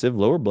 hypotensive,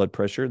 lower blood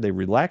pressure. They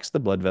relax the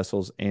blood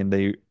vessels, and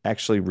they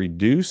actually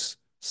reduce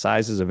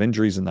sizes of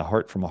injuries in the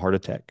heart from a heart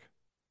attack.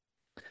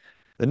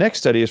 The next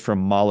study is from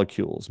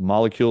Molecules.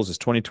 Molecules is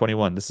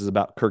 2021. This is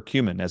about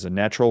curcumin as a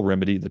natural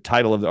remedy. The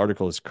title of the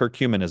article is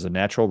Curcumin as a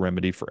Natural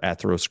Remedy for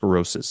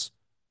Atherosclerosis.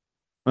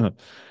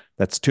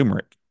 That's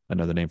turmeric,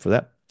 another name for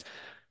that.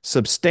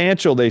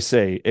 Substantial, they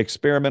say,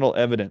 experimental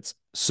evidence.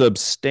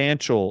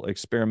 Substantial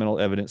experimental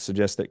evidence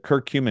suggests that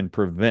curcumin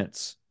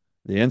prevents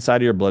the inside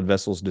of your blood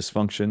vessels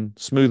dysfunction,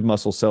 smooth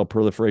muscle cell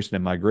proliferation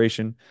and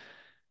migration,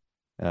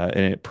 and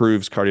it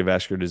improves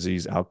cardiovascular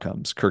disease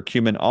outcomes.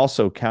 Curcumin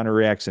also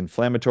counteracts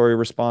inflammatory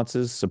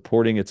responses,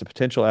 supporting its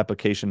potential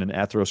application in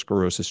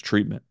atherosclerosis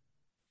treatment.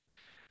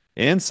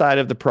 Inside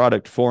of the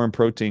product Foreign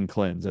Protein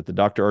Cleanse at the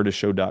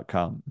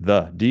drardisshow.com,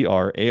 the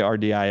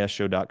DRARDIS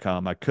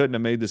show.com. I couldn't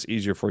have made this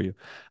easier for you.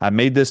 I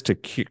made this to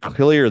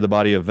clear the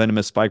body of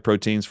venomous spike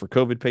proteins for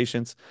COVID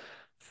patients.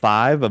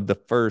 6 of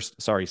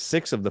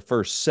the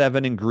first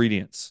 7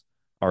 ingredients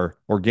are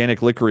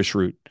organic licorice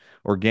root,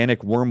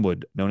 organic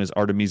wormwood known as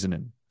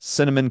artemisinin,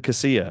 cinnamon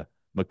cassia,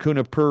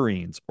 mucuna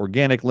prurines,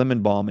 organic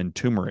lemon balm, and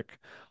turmeric,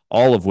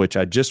 all of which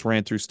I just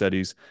ran through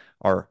studies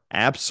are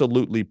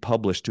absolutely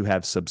published to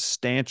have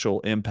substantial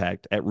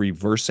impact at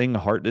reversing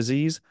heart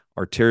disease,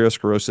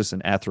 arteriosclerosis,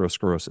 and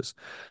atherosclerosis.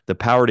 The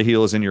power to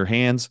heal is in your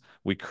hands.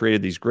 We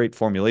created these great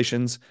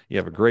formulations. You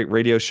have a great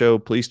radio show.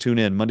 Please tune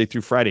in Monday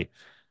through Friday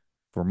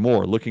for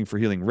more Looking for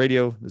Healing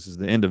Radio. This is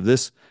the end of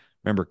this.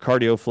 Remember,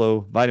 Cardio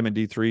Flow, vitamin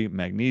D3,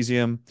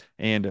 magnesium,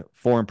 and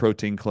Foreign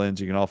Protein Cleanse.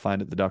 You can all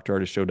find it at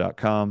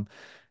thedrardisshow.com,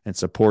 and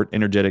support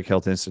Energetic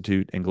Health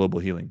Institute and Global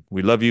Healing.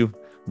 We love you.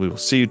 We will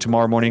see you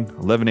tomorrow morning,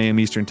 11 a.m.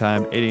 Eastern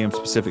Time, 8 a.m.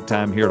 Pacific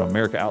Time here at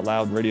America Out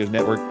Loud Radio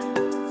Network.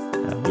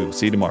 We will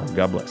see you tomorrow.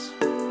 God bless.